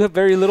 Well, do you have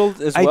very little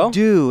as well? I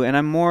do, and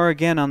I'm more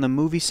again on the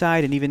movie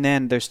side, and even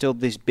then, there's still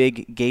these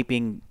big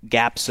gaping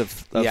gaps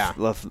of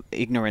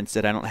ignorance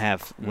that I don't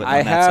have on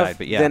that side.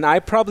 But then I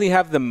probably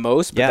have the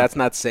most, but that's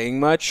not saying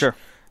much. Sure.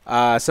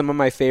 Some of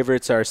my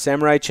favorites are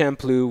Samurai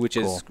Champloo, which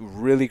is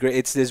really great.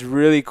 It's this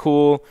really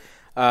cool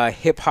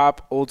hip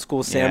hop old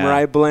school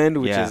samurai blend,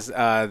 which is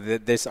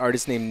this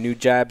artist named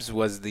Nujabes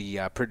was the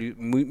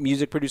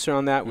music producer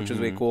on that, which was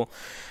way cool.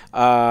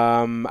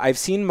 I've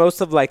seen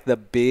most of like the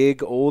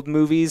big old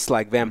movies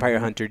like Vampire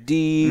Hunter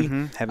D,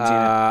 haven't seen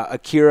it.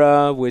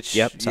 Akira, which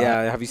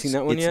have you seen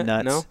that one yet?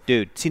 Nuts. No,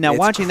 dude. See now,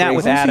 watching that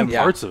with Adam,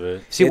 parts of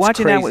it. See,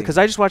 watching that because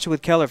I just watched it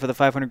with Keller for the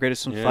 500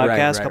 Greatest Films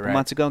podcast a couple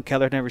months ago, and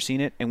Keller had never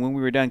seen it. And when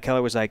we were done,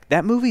 Keller was like,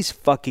 "That movie's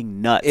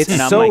fucking nuts." It's and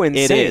I'm so like,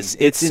 insane. It is.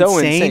 It's so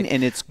insane,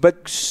 and it's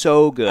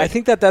so good. I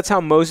think that's how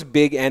most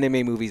big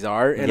anime movies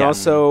are. And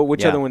also,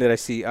 which other one did I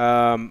see?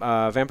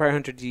 Vampire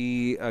Hunter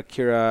D,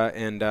 Akira,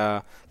 and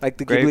like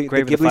the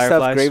Ghibli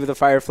stuff, Grave of the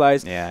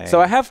Fireflies. So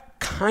I have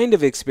kind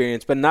of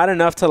experience, but not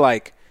enough to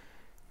like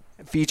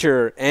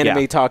feature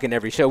anime talk in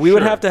every show. We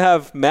would have to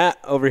have Matt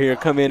over here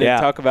come in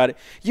and talk about it.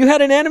 You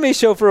had an anime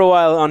show for a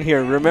while on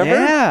here, remember?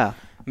 Yeah.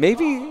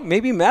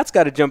 Maybe Matt's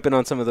got to jump in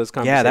on some of those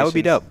conversations. Yeah, that would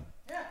be dope.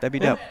 That'd be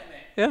dope.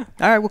 Yeah.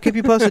 All right, we'll keep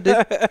you posted,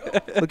 dude.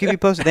 We'll keep you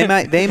posted.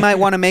 They might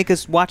want to make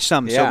us watch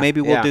some, so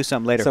maybe we'll do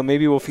some later. So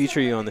maybe we'll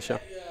feature you on the show.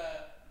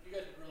 You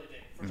guys would really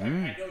dig. I know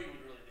you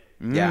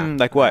would really dig.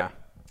 Like what?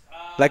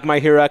 Like My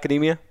Hero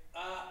Academia?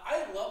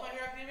 I love My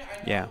Hero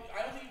Academia.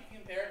 I don't think you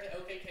can compare it to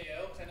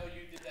OKKO because I know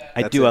you did that.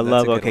 I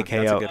love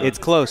OKKO. It's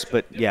close,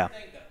 but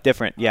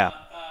different. Yeah.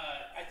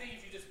 I think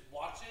if you just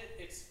watch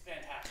it, it's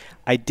fantastic.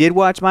 I did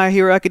watch My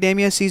Hero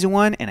Academia season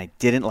 1, and I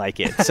didn't like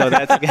it. So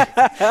that's. This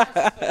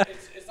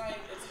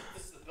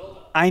is the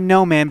build-up. I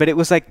know, man, but it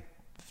was like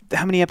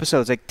how many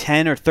episodes? Like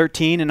 10 or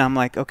 13, and I'm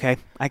like, okay,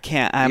 I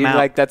can't. I'm out.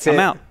 Like that's I'm it.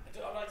 out.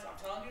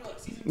 I'm telling you, like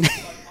season 2 is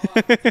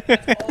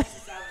like, that's all this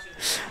establishes.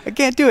 I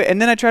can't do it. And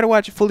then I try to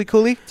watch Fully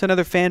Cooley. It's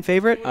another fan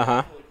favorite.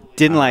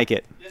 Didn't like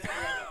it.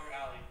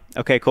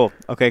 Okay, cool.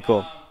 You would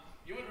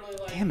really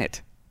like. Damn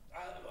it.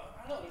 I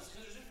don't know. There's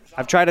different genres.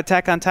 I've tried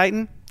Attack on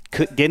Titan.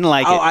 Didn't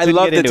like it. I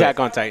loved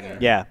Attack on Titan.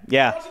 Yeah.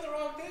 Watching the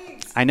wrong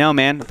things. I know,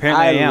 man.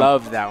 Apparently I am.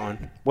 love that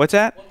one. What's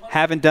that?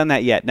 Haven't done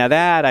that yet. Now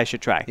that I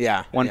should try.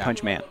 Yeah. One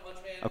Punch Man.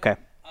 Okay.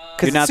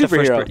 Because not the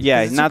first not the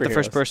superheroes.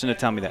 first person to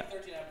tell me that.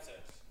 13 episodes.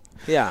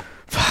 Yeah.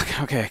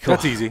 Fuck. Okay, cool.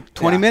 That's easy.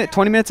 20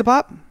 minutes a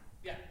pop?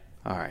 Yeah.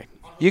 All right.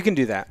 You can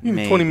do that.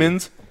 Maybe. 20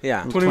 mins.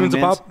 Yeah. 20 minutes a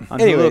pop.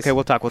 Anyways. Okay,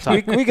 we'll talk. We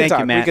can Thank talk.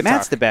 you, Matt. We can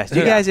Matt's talk. the best.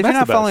 You guys, if Matt's you're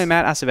not the following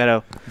best. Matt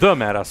Acevedo, The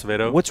Matt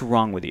Acevedo. what's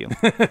wrong with you?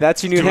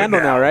 That's your new Do it handle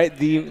now. now, right?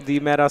 The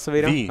Matt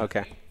Acevedo? The.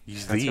 Okay.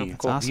 He's That's the. cool.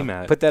 It's awesome.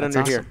 Matt. Put that That's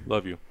under awesome. here.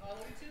 Love you.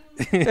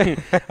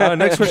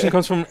 Next question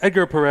comes from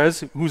Edgar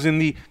Perez, who's in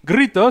the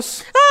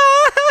Gritos.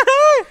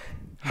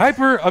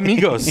 Hyper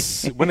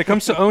Amigos. When it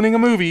comes to owning a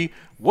movie,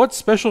 what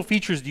special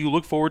features do you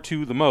look forward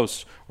to the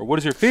most? Or what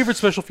is your favorite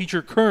special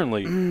feature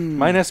currently?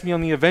 Mine has to be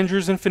on the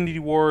Avengers Infinity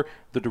War,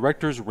 the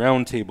Directors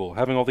Roundtable.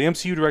 Having all the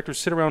MCU directors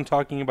sit around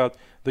talking about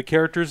the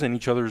characters and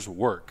each other's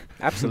work.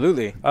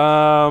 Absolutely.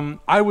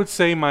 I would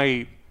say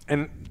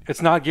and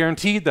it's not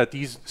guaranteed that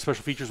these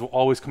special features will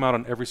always come out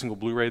on every single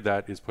Blu-ray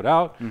that is put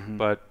out,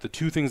 but the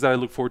two things that I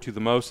look forward to the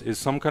most is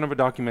some kind of a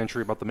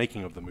documentary about the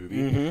making of the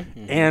movie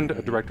and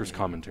a director's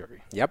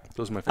commentary. Yep.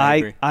 Those are my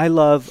favorite. I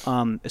love,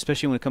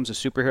 especially when it comes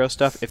to superhero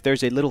stuff, if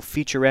there's a little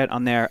featurette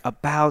on there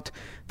about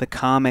the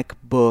comic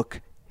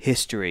book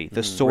history,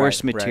 the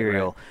source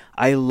material.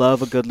 I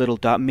love a good little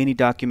mini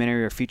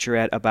documentary or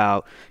featurette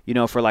about,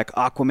 for like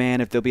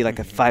Aquaman, if there'll be like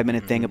a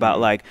 5-minute thing about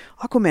like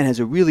Aquaman has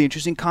a really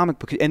interesting comic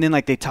book, and then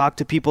like they talk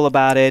to people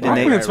about it. And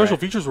Aquaman special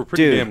features were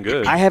pretty damn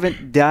good. I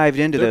haven't dived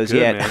into They're those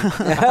good, yet,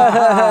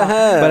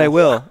 but I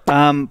will.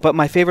 But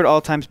my favorite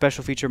all-time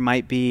special feature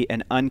might be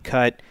an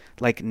uncut,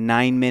 like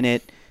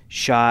 9-minute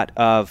shot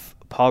of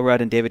Paul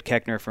Rudd and David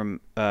Koechner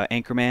from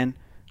Anchorman.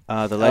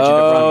 The Legend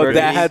of Ron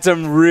Burgundy. That had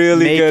some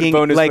really good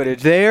bonus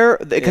footage.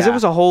 Because it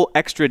was a whole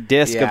extra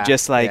disc of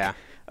just like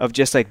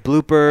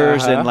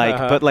bloopers and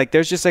but like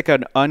there's just like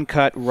an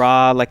uncut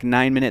raw like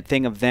 9-minute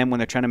thing of them when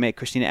they're trying to make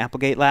Christina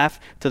Applegate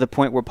laugh to the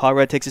point where Paul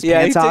Rudd takes his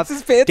pants off,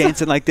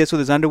 dancing like this with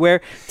his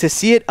underwear. To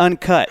see it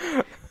uncut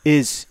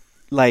is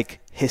like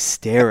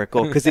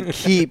hysterical because it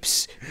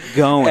keeps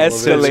going,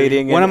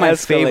 escalating. One of my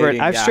favorite.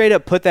 I've straight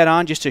up put that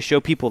on just to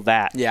show people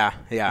that. Yeah.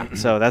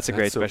 So that's a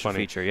great so special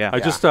funny. feature. Yeah. I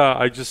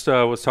just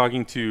was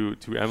talking to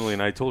Emily,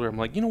 and I told her, I'm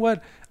like, you know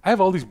what? I have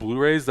all these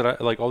Blu-rays that I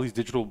like, all these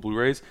digital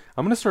Blu-rays.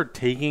 I'm gonna start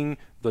taking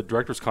the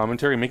director's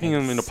commentary, making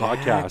them into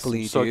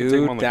podcasts, so I can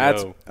take them on the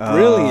That's go.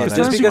 brilliant.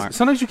 Because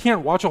sometimes you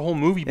can't watch a whole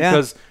movie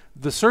because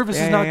the service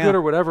is not good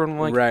or whatever. And I'm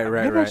like,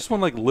 maybe I just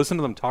want to like listen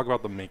to them talk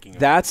about the making.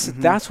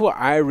 That's what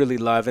I really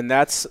love, and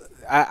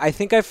I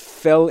think I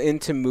fell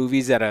into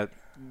movies at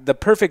the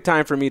perfect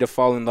time for me to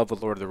fall in love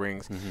with Lord of the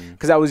Rings,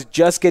 because I was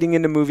just getting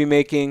into movie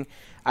making.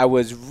 I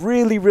was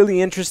really, really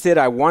interested.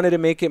 I wanted to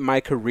make it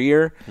my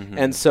career,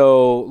 and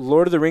so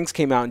Lord of the Rings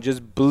came out and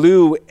just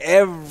blew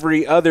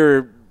every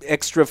other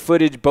extra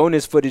footage,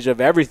 bonus footage of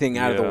everything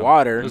out of the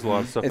water. There's a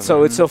lot of stuff. And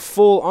so it's a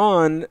full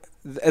on.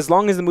 As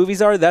long as the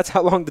movies are, that's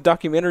how long the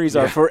documentaries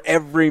are for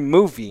every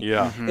movie.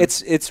 Yeah,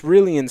 it's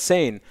really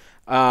insane.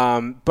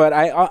 But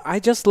I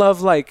just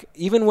love, like,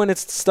 even when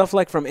it's stuff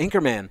like from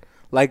Anchorman,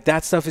 Like,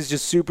 that stuff is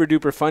just super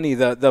duper funny.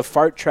 The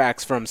fart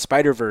tracks from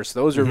Spider-Verse,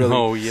 those are really.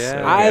 Oh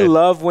yeah. I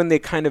love when they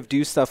kind of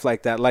do stuff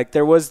like that. Like,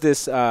 there was this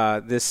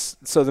so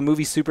the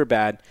movie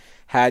Superbad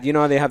had, you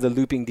know how they have the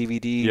looping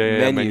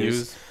DVD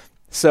menus.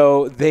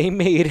 So they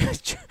made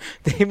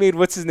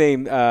what's his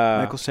name?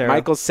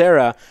 Michael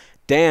Cera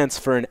dance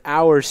for an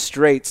hour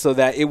straight so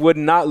that it would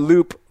not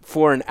loop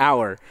for an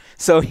hour.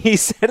 So he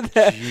said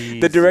that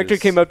the director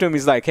came up to him.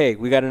 He's like, "Hey,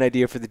 we got an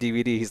idea for the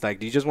DVD." He's like,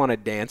 "Do you just want to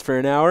dance for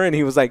an hour?" And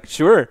he was like,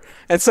 "Sure."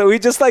 And so he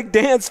just like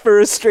danced for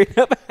a straight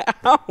up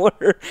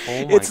hour.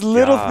 It's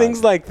little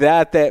things like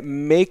that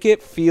make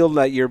it feel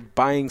like you're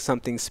buying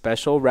something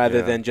special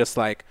rather than just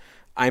like,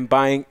 I'm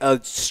buying a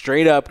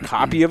straight up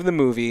copy of the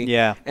movie.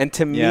 Yeah. And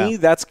to me,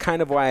 that's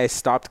kind of why I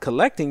stopped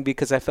collecting,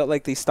 because I felt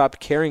like they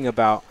stopped caring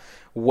about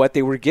what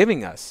they were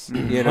giving us,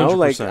 you know,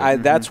 100%.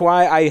 like that's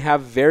why I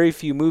have very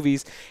few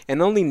movies,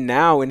 and only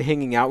now in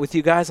hanging out with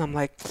you guys, I'm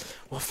like,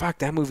 well, fuck,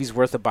 that movie's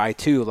worth a buy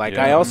too. Like,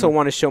 I also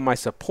want to show my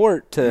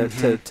support to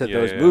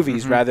those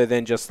movies rather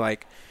than just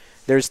like,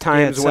 there's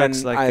times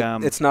when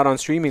like, it's not on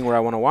streaming where I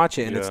want to watch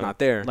it and it's not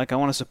there. Like, I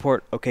want to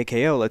support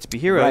OKKO, Let's Be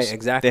Heroes. Right,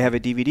 exactly. They have a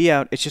DVD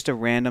out. It's just a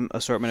random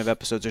assortment of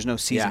episodes. There's no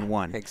season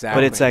one.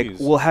 Exactly. But it's like,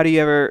 well, how do you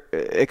ever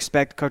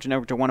expect Cartoon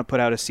Network to want to put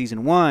out a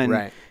season one?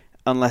 Right.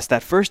 Unless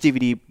that first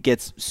DVD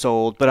gets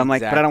sold. But I'm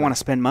like, but I don't want to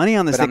spend money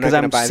on this thing because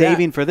I'm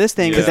saving for this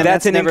thing. Because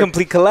that's an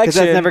incomplete collection. Because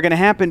that's never going to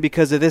happen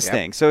because of this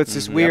thing. So it's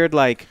this weird,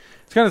 like...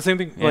 It's kind of the same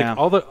thing,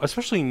 like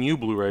especially new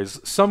Blu-rays.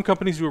 Some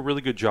companies do a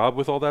really good job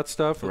with all that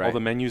stuff, all the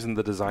menus and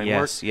the design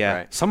work.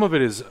 Some of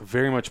it is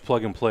very much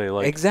plug and play.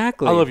 Like,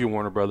 exactly. I love you,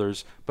 Warner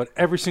Brothers, but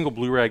every single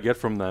Blu-ray I get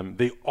from them,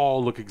 they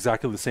all look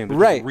exactly the same. They're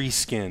just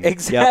reskinned.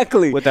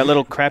 Exactly. Yep. With that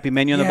little crappy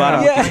menu on the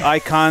bottom with these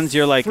icons,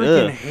 you're like,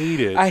 freaking ugh. hate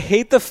it. I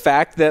hate the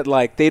fact that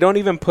like they don't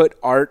even put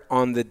art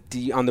on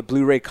the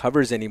Blu-ray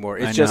covers anymore.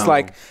 It's just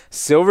like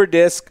silver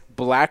disc,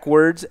 black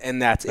words,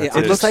 and that's it.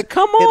 I'm just like,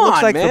 come on, it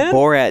looks like man. the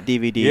Borat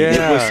DVD.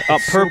 Yeah, it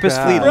was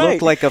purposely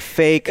looked like a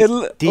fake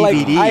DVD.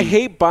 Like, I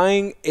hate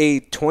buying a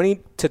 $20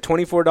 to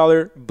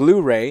 $24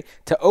 Blu-ray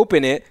to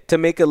open it to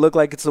make it look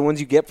like it's the ones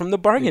you get from the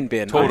bargain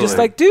bin. Totally. I'm just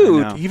like,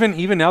 dude.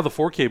 Even now the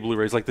 4K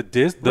Blu-rays, like the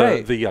disc,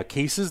 the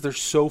cases, they're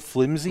so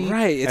flimsy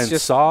it's and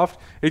just soft.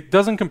 It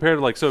doesn't compare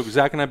to like, so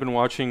Zach and I've been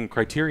watching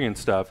Criterion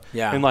stuff,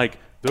 and like,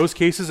 those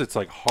cases, it's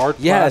like hard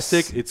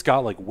plastic. It's got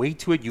like weight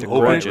to it. You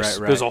open it.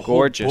 There's a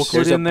whole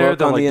booklet in there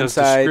that like does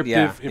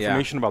descriptive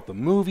information about the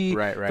movie,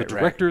 the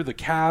director, the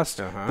cast.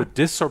 The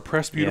discs are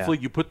pressed beautifully.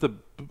 You put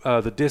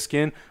the disc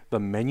in. The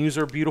menus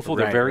are beautiful.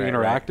 They're very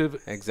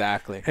interactive.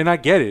 Exactly. And I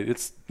get it.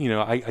 It's, you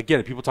know, I get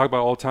it. People talk about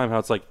it all the time how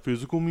it's like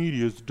physical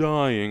media is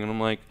dying, and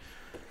I'm like,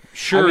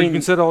 sure, I mean, you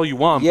can say it all you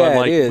want, but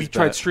like we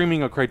tried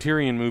streaming a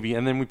Criterion movie,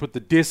 and then we put the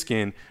disc in,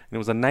 and it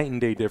was a night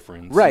and day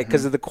difference. Right,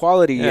 because of the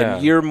quality,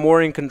 and you're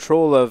more in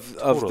control of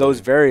those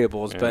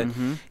variables. But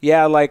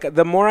like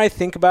the more I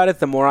think about it,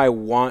 the more I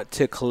want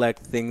to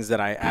collect things that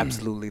I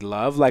absolutely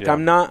love. Like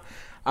I'm not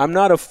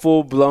a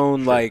full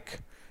blown like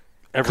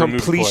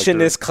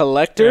completionist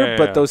collector,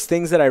 but those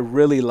things that I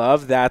really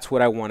love, that's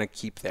what I want to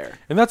keep there.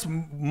 And that's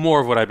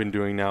more of what I've been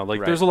doing now.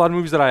 Like there's a lot of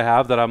movies that I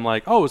have that I'm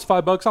like, oh, it's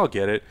 $5, I'll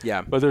get it.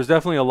 Yeah. But there's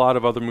definitely a lot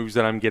of other movies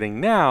that I'm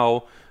getting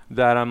now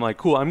that I'm like,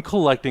 cool, I'm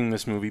collecting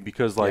this movie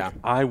because like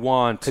I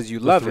want because you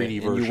love 3D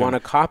it version. and you want a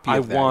copy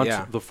of that. I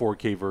want the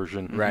 4K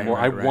version. Or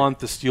I want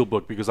the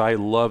Steelbook because I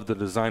love the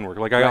design work.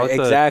 Like I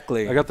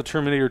got the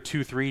Terminator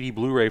 2 3D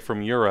Blu-ray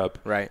from Europe.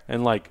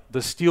 And like the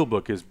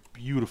Steelbook is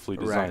beautifully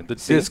designed. The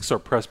discs are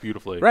pressed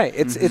beautifully.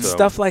 It's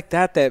stuff like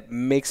that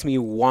makes me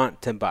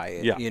want to buy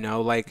it. You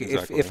know, like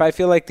if I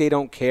feel like they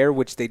don't care,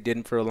 which they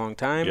didn't for a long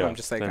time, I'm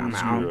just like, I'm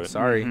out.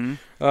 Sorry.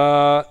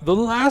 The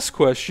last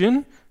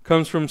question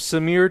comes from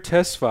Samir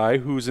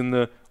Tesfaye, who's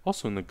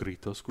also in the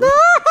Gritos group.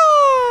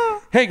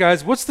 Hey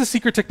guys, what's the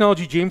secret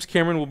technology James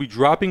Cameron will be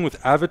dropping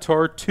with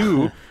Avatar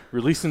 2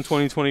 released in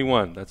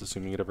 2021? That's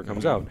assuming it ever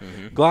comes out.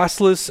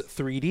 Glassless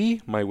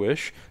 3D, my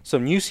wish.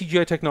 Some new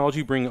CGI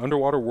technology bringing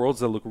underwater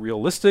worlds that look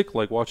realistic,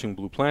 like watching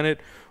Blue Planet,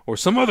 or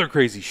some other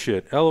crazy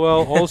shit.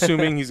 LOL, all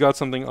assuming he's got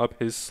something up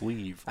his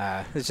sleeve.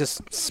 It's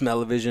just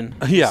smell-o-vision.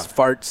 Just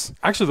farts.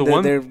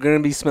 Actually, they're going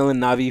to be smelling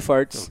Navi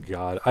farts. Oh,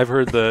 God. I've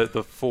heard the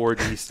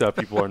 4D stuff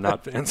people are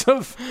not fans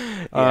of.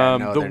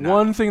 The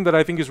one thing that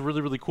I think is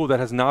really, really cool that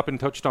has not been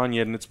touched on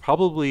yet, and it's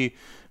probably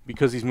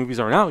because these movies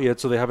aren't out yet,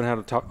 so they haven't had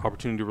an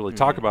opportunity to really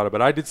talk about it.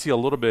 But I did see a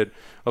little bit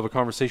of a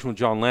conversation with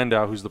John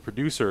Landau, who's the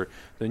producer.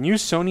 The new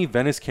Sony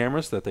Venice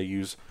cameras that they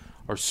use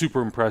are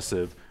super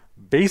impressive.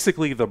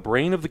 Basically, the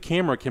brain of the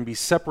camera can be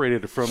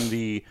separated from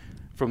the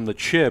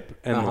chip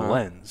and the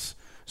lens.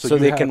 So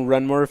they can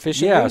run more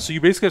efficiently? Yeah, so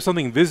you basically have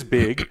something this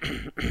big,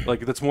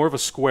 like that's more of a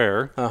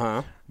square,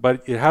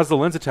 but it has the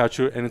lens attached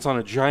to it, and it's on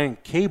a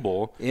giant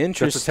cable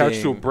that's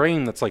attached to a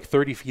brain that's like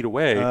 30 feet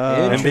away.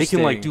 And they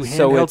can like do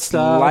handheld stuff.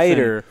 So it's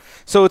lighter.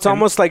 So it's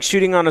almost like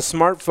shooting on a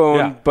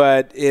smartphone,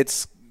 but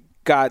it's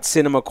got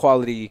cinema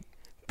quality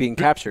being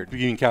captured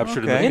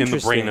in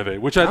the brain of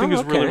it, which I think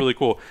is really, really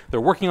cool.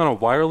 They're working on a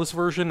wireless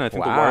version. I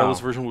think the wireless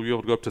version will be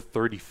able to go up to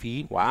 30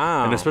 feet.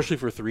 Wow. And especially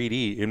for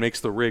 3D, it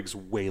makes the rigs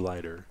way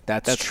lighter.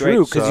 That's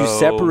true, because you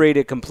separate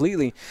it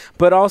completely.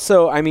 But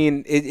also, I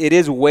mean, it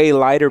is way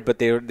lighter, but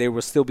they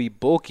will still be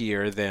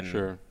bulkier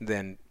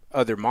than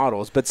other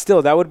models, but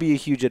still that would be a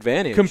huge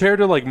advantage compared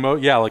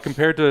to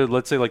compared to,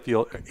 let's say, like the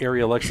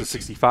Arri Alexa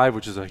 65,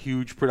 which is a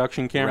huge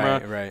production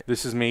camera. Right.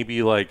 This is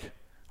maybe like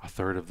a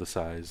third of the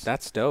size.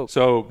 That's dope.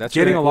 So that's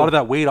getting a lot of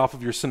that weight off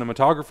of your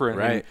cinematographer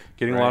and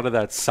getting a lot of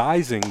that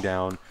sizing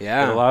down, it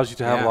allows you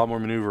to have a lot more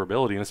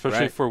maneuverability, and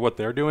especially for what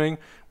they're doing,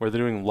 where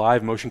they're doing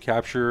live motion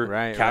capture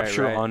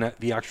on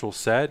the actual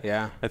set.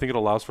 I think it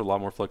allows for a lot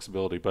more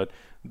flexibility. But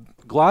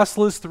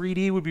glassless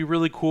 3D would be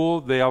really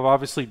cool. They have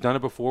obviously done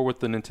it before with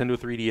the Nintendo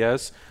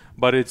 3DS,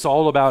 but it's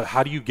all about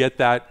how do you get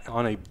that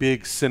on a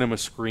big cinema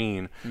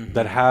screen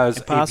that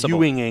has a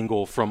viewing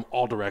angle from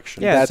all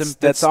directions. Yeah,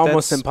 that's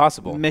almost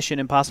impossible. Mission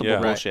Impossible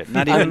bullshit.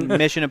 Not even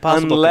Mission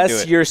Impossible.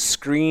 Unless your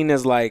screen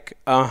is like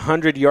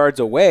 100 yards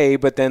away,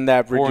 but then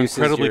that reduces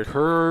incredibly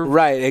curved.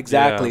 Right,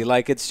 exactly. Yeah.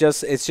 Like it's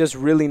just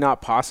really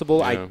not possible.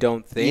 Yeah. I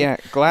don't think. Yeah,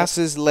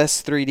 glasses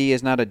less 3D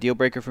is not a deal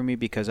breaker for me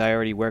because I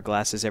already wear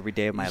glasses every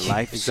day of my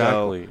life.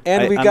 Exactly. So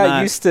and we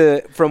got used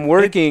to from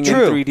working in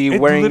 3D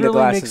wearing the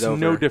glasses over. It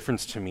makes no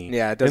difference to me.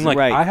 Yeah, it doesn't. And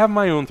I have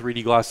my own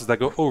 3D glasses that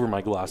go over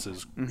my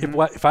glasses.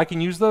 If I can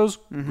use those,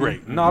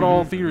 great. Not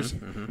all theaters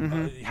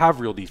have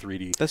real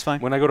D3D. That's fine.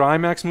 When I go to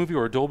IMAX movie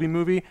or a Dolby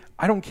movie,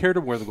 I don't care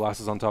to wear the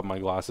glasses on top of my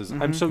glasses.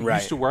 I'm so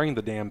used to wearing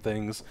the damn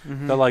things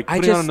that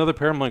putting on another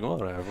pair, I'm like, oh,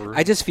 whatever.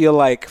 I just feel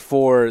like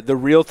for the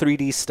real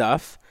 3D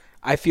stuff,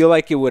 I feel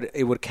like it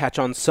would catch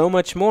on so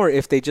much more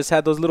if they just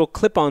had those little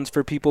clip-ons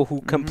for people who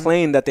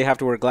complain that they have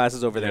to wear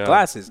glasses over their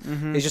glasses.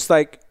 It's just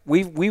like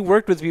we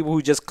worked with people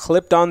who just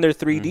clipped on their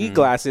 3D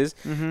glasses,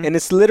 and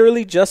it's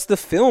literally just the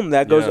film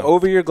that goes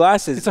over your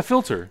glasses. It's a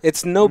filter.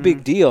 It's no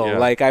big deal. Yeah.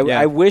 Like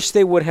I wish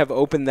they would have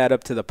opened that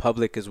up to the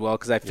public as well,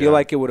 because I feel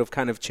like it would have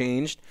kind of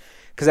changed.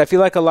 Because I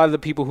feel like a lot of the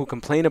people who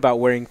complain about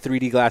wearing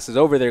 3D glasses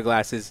over their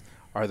glasses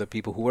are the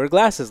people who wear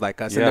glasses like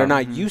us, and they're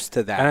not used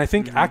to that. And I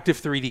think active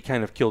 3D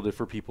kind of killed it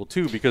for people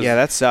too, because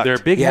that sucked. They're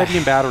big, heavy,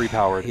 and battery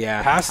powered.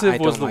 Passive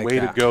was the like way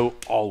to go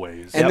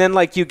always. And then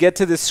you get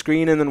to the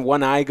screen, and then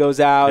one eye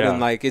goes out,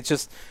 and it's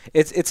just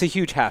it's a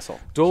huge hassle.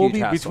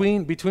 Dolby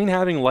between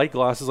having light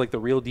glasses like the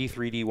real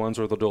D3D ones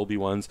or the Dolby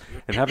ones,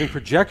 and having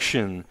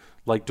projection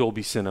like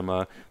Dolby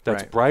Cinema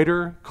that's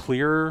brighter,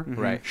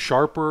 clearer,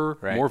 sharper,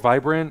 more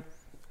vibrant.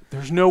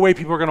 There's no way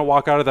people are going to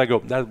walk out of that and go,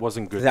 that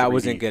wasn't good. That 3D.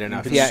 Wasn't good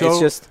enough. It's it's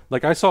just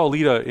like I saw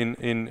Alita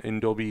in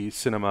Dolby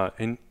Cinema,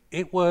 and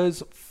it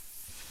was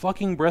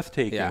fucking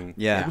breathtaking.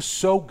 Yeah. It was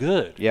so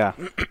good. Yeah.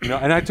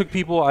 And I took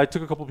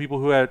a couple people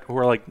who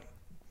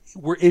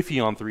were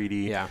iffy on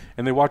 3D.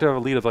 And they walked out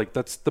of Alita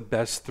that's the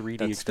best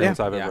 3D experience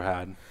I've ever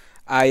had.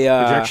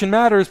 Projection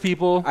matters,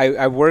 people.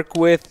 I work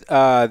with,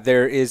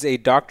 there is a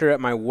doctor at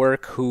my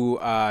work who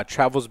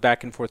travels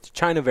back and forth to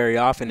China very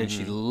often, and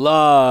she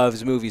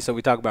loves movies, so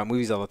we talk about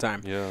movies all the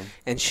time. Yeah.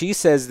 And she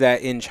says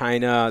that in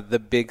China, the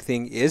big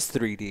thing is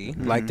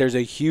 3D. Like, there's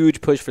a huge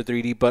push for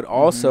 3D, but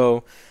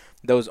also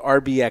those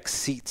RBX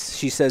seats.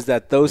 She says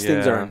that those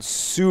things are in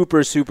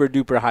super, super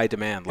duper high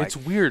demand. It's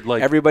weird.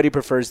 Like, everybody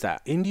prefers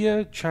that.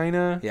 India,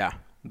 China. Yeah.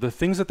 The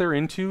things that they're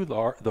into, the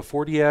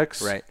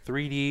 4DX,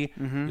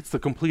 3D, it's the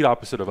complete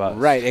opposite of us.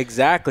 Right,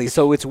 exactly.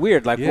 So it's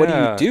weird. Like, what do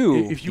you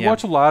do? If you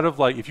watch a lot of,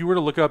 if you were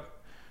to look up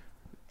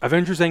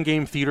Avengers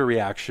Endgame theater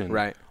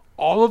reaction,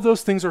 all of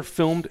those things are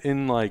filmed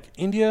in,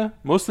 India,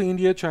 mostly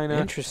India, China.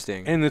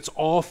 Interesting. And it's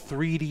all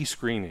 3D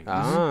screenings.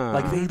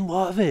 They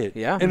love it.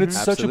 Yeah. And it's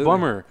such a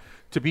bummer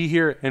to be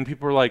here and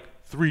people are like,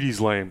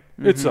 3D's lame.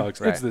 It sucks.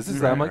 It's this.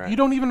 It's that. I'm like, you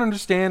don't even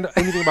understand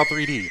anything about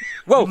 3D.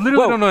 Whoa, you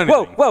literally don't know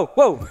anything.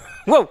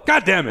 Whoa.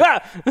 God damn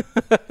it.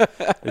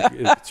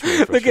 It's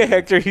really Look at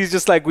Hector. He's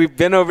just like, we've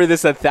been over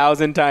this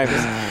 1,000 times.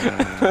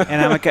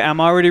 And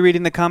I'm already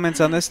reading the comments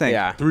on this thing.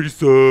 Yeah. 3D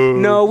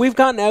sucks. No,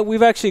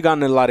 we've actually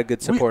gotten a lot of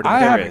good support. We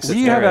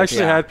have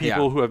actually had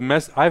people who have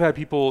I've had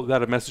people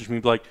that have messaged me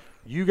like,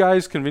 you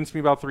guys convinced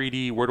me about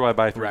 3D. Where do I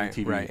buy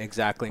 3D TV? Right,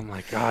 exactly. I'm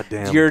like, God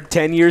damn. You're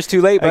 10 years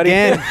too late, buddy.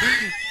 Again.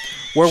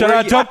 Should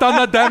I jumped on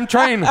the damn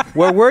train?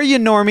 Where were you,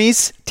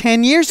 normies,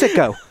 10 years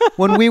ago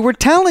when we were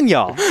telling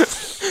y'all?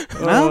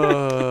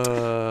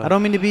 Well, I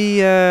don't mean to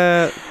be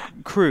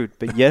crude,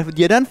 but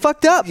you done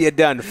fucked up. You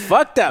done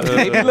fucked up.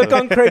 Maybe look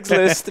on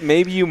Craigslist.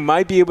 Maybe you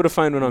might be able to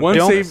find one on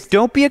Craigslist.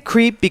 Don't be a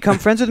creep. Become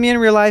friends with me in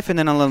real life, and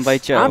then I'll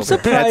invite you over.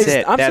 Surprised. That's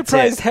it. I'm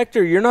surprised,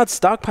 Hector, you're not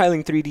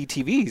stockpiling 3D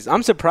TVs.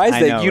 I'm surprised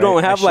that you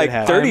don't have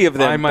 30 of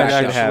them. I might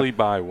actually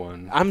buy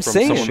one. I'm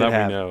saying someone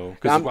that we know.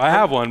 Because I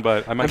have one,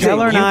 but I might.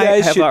 Keller and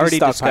I have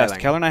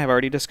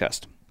already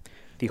discussed.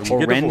 The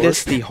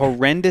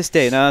horrendous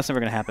day. No, that's never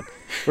going to happen.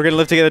 We're going to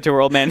live together till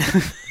we're old men.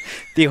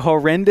 The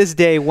horrendous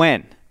day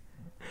when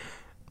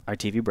our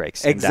TV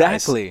breaks.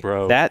 Exactly.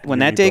 Bro, when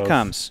that day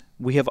comes,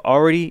 we have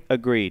already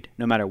agreed.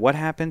 No matter what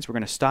happens, we're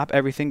going to stop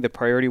everything. The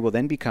priority will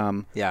then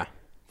become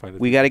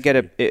We got to get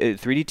a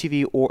 3D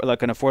TV or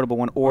like an affordable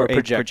one or a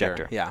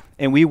projector. Yeah.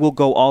 And we will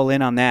go all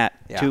in on that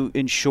to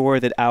ensure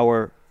that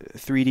our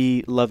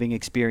 3D loving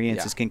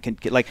experiences can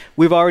like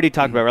we've already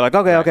talked about. We're like,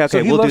 okay,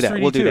 So we'll do that.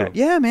 We'll do that.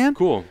 Yeah, man.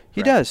 Cool.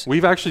 He does.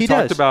 We've actually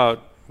talked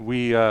about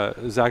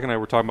Zach and I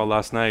were talking about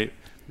last night.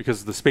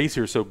 Because the space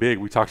here is so big,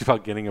 we talked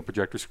about getting a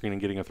projector screen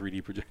and getting a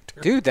 3D projector.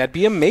 Dude, that'd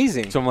be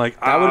amazing. So I'm like,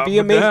 that would be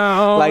amazing.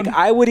 Down. Like,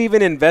 I would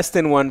even invest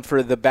in one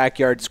for the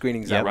backyard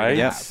screenings. Yeah, right.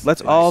 Yes.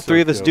 Let's all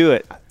three of us do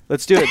it.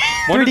 Let's do it.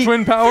 Wonder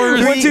Twin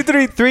Powers. 1, 2,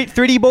 3.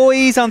 3D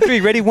boys on 3.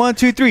 Ready? 1,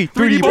 2, 3.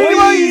 3D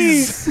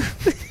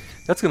boys.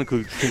 That's going to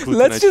conclude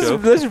tonight's show.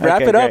 Let's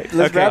wrap it up.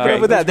 Let's wrap it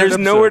up with that. There's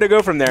nowhere to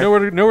go from there.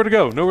 Nowhere to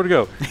go.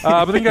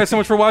 But thank you guys so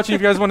much for watching.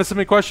 If you guys want to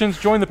submit questions,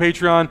 join the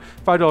Patreon.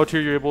 $5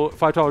 tier, you're able.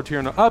 $5 tier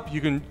and up, you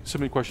can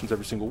submit questions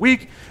every single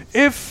week.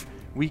 If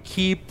we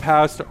keep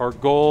past our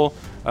goal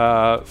for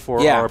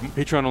our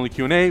Patreon only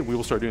Q&A, we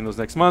will start doing those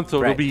next month.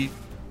 So it'll be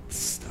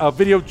a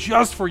video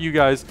just for you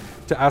guys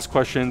to ask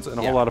questions and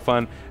a whole lot of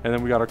fun. And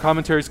then we got our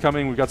commentaries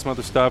coming. We got some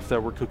other stuff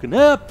that we're cooking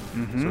up.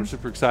 So we're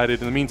super excited.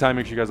 In the meantime,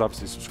 make sure you guys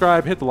obviously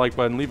subscribe, hit the like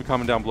button, leave a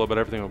comment down below about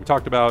everything that we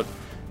talked about.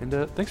 And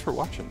thanks for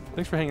watching.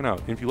 Thanks for hanging out.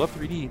 And if you love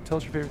 3D, tell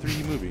us your favorite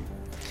 3D movie.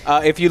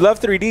 If you love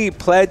 3D,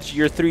 pledge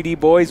your 3D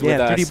boys with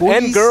us. 3D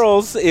boys. And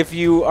girls, if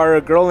you are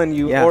a girl and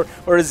you,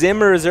 or a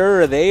Zim or a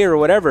Zer or they or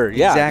whatever.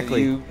 Yeah,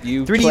 exactly.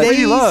 You 3D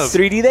days. Love.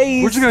 3D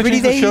days. We're just going to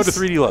change the show to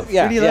 3D Love.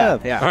 Yeah. 3D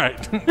love. Yeah. All right.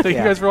 Thank you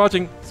guys for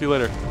watching. See you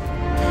later.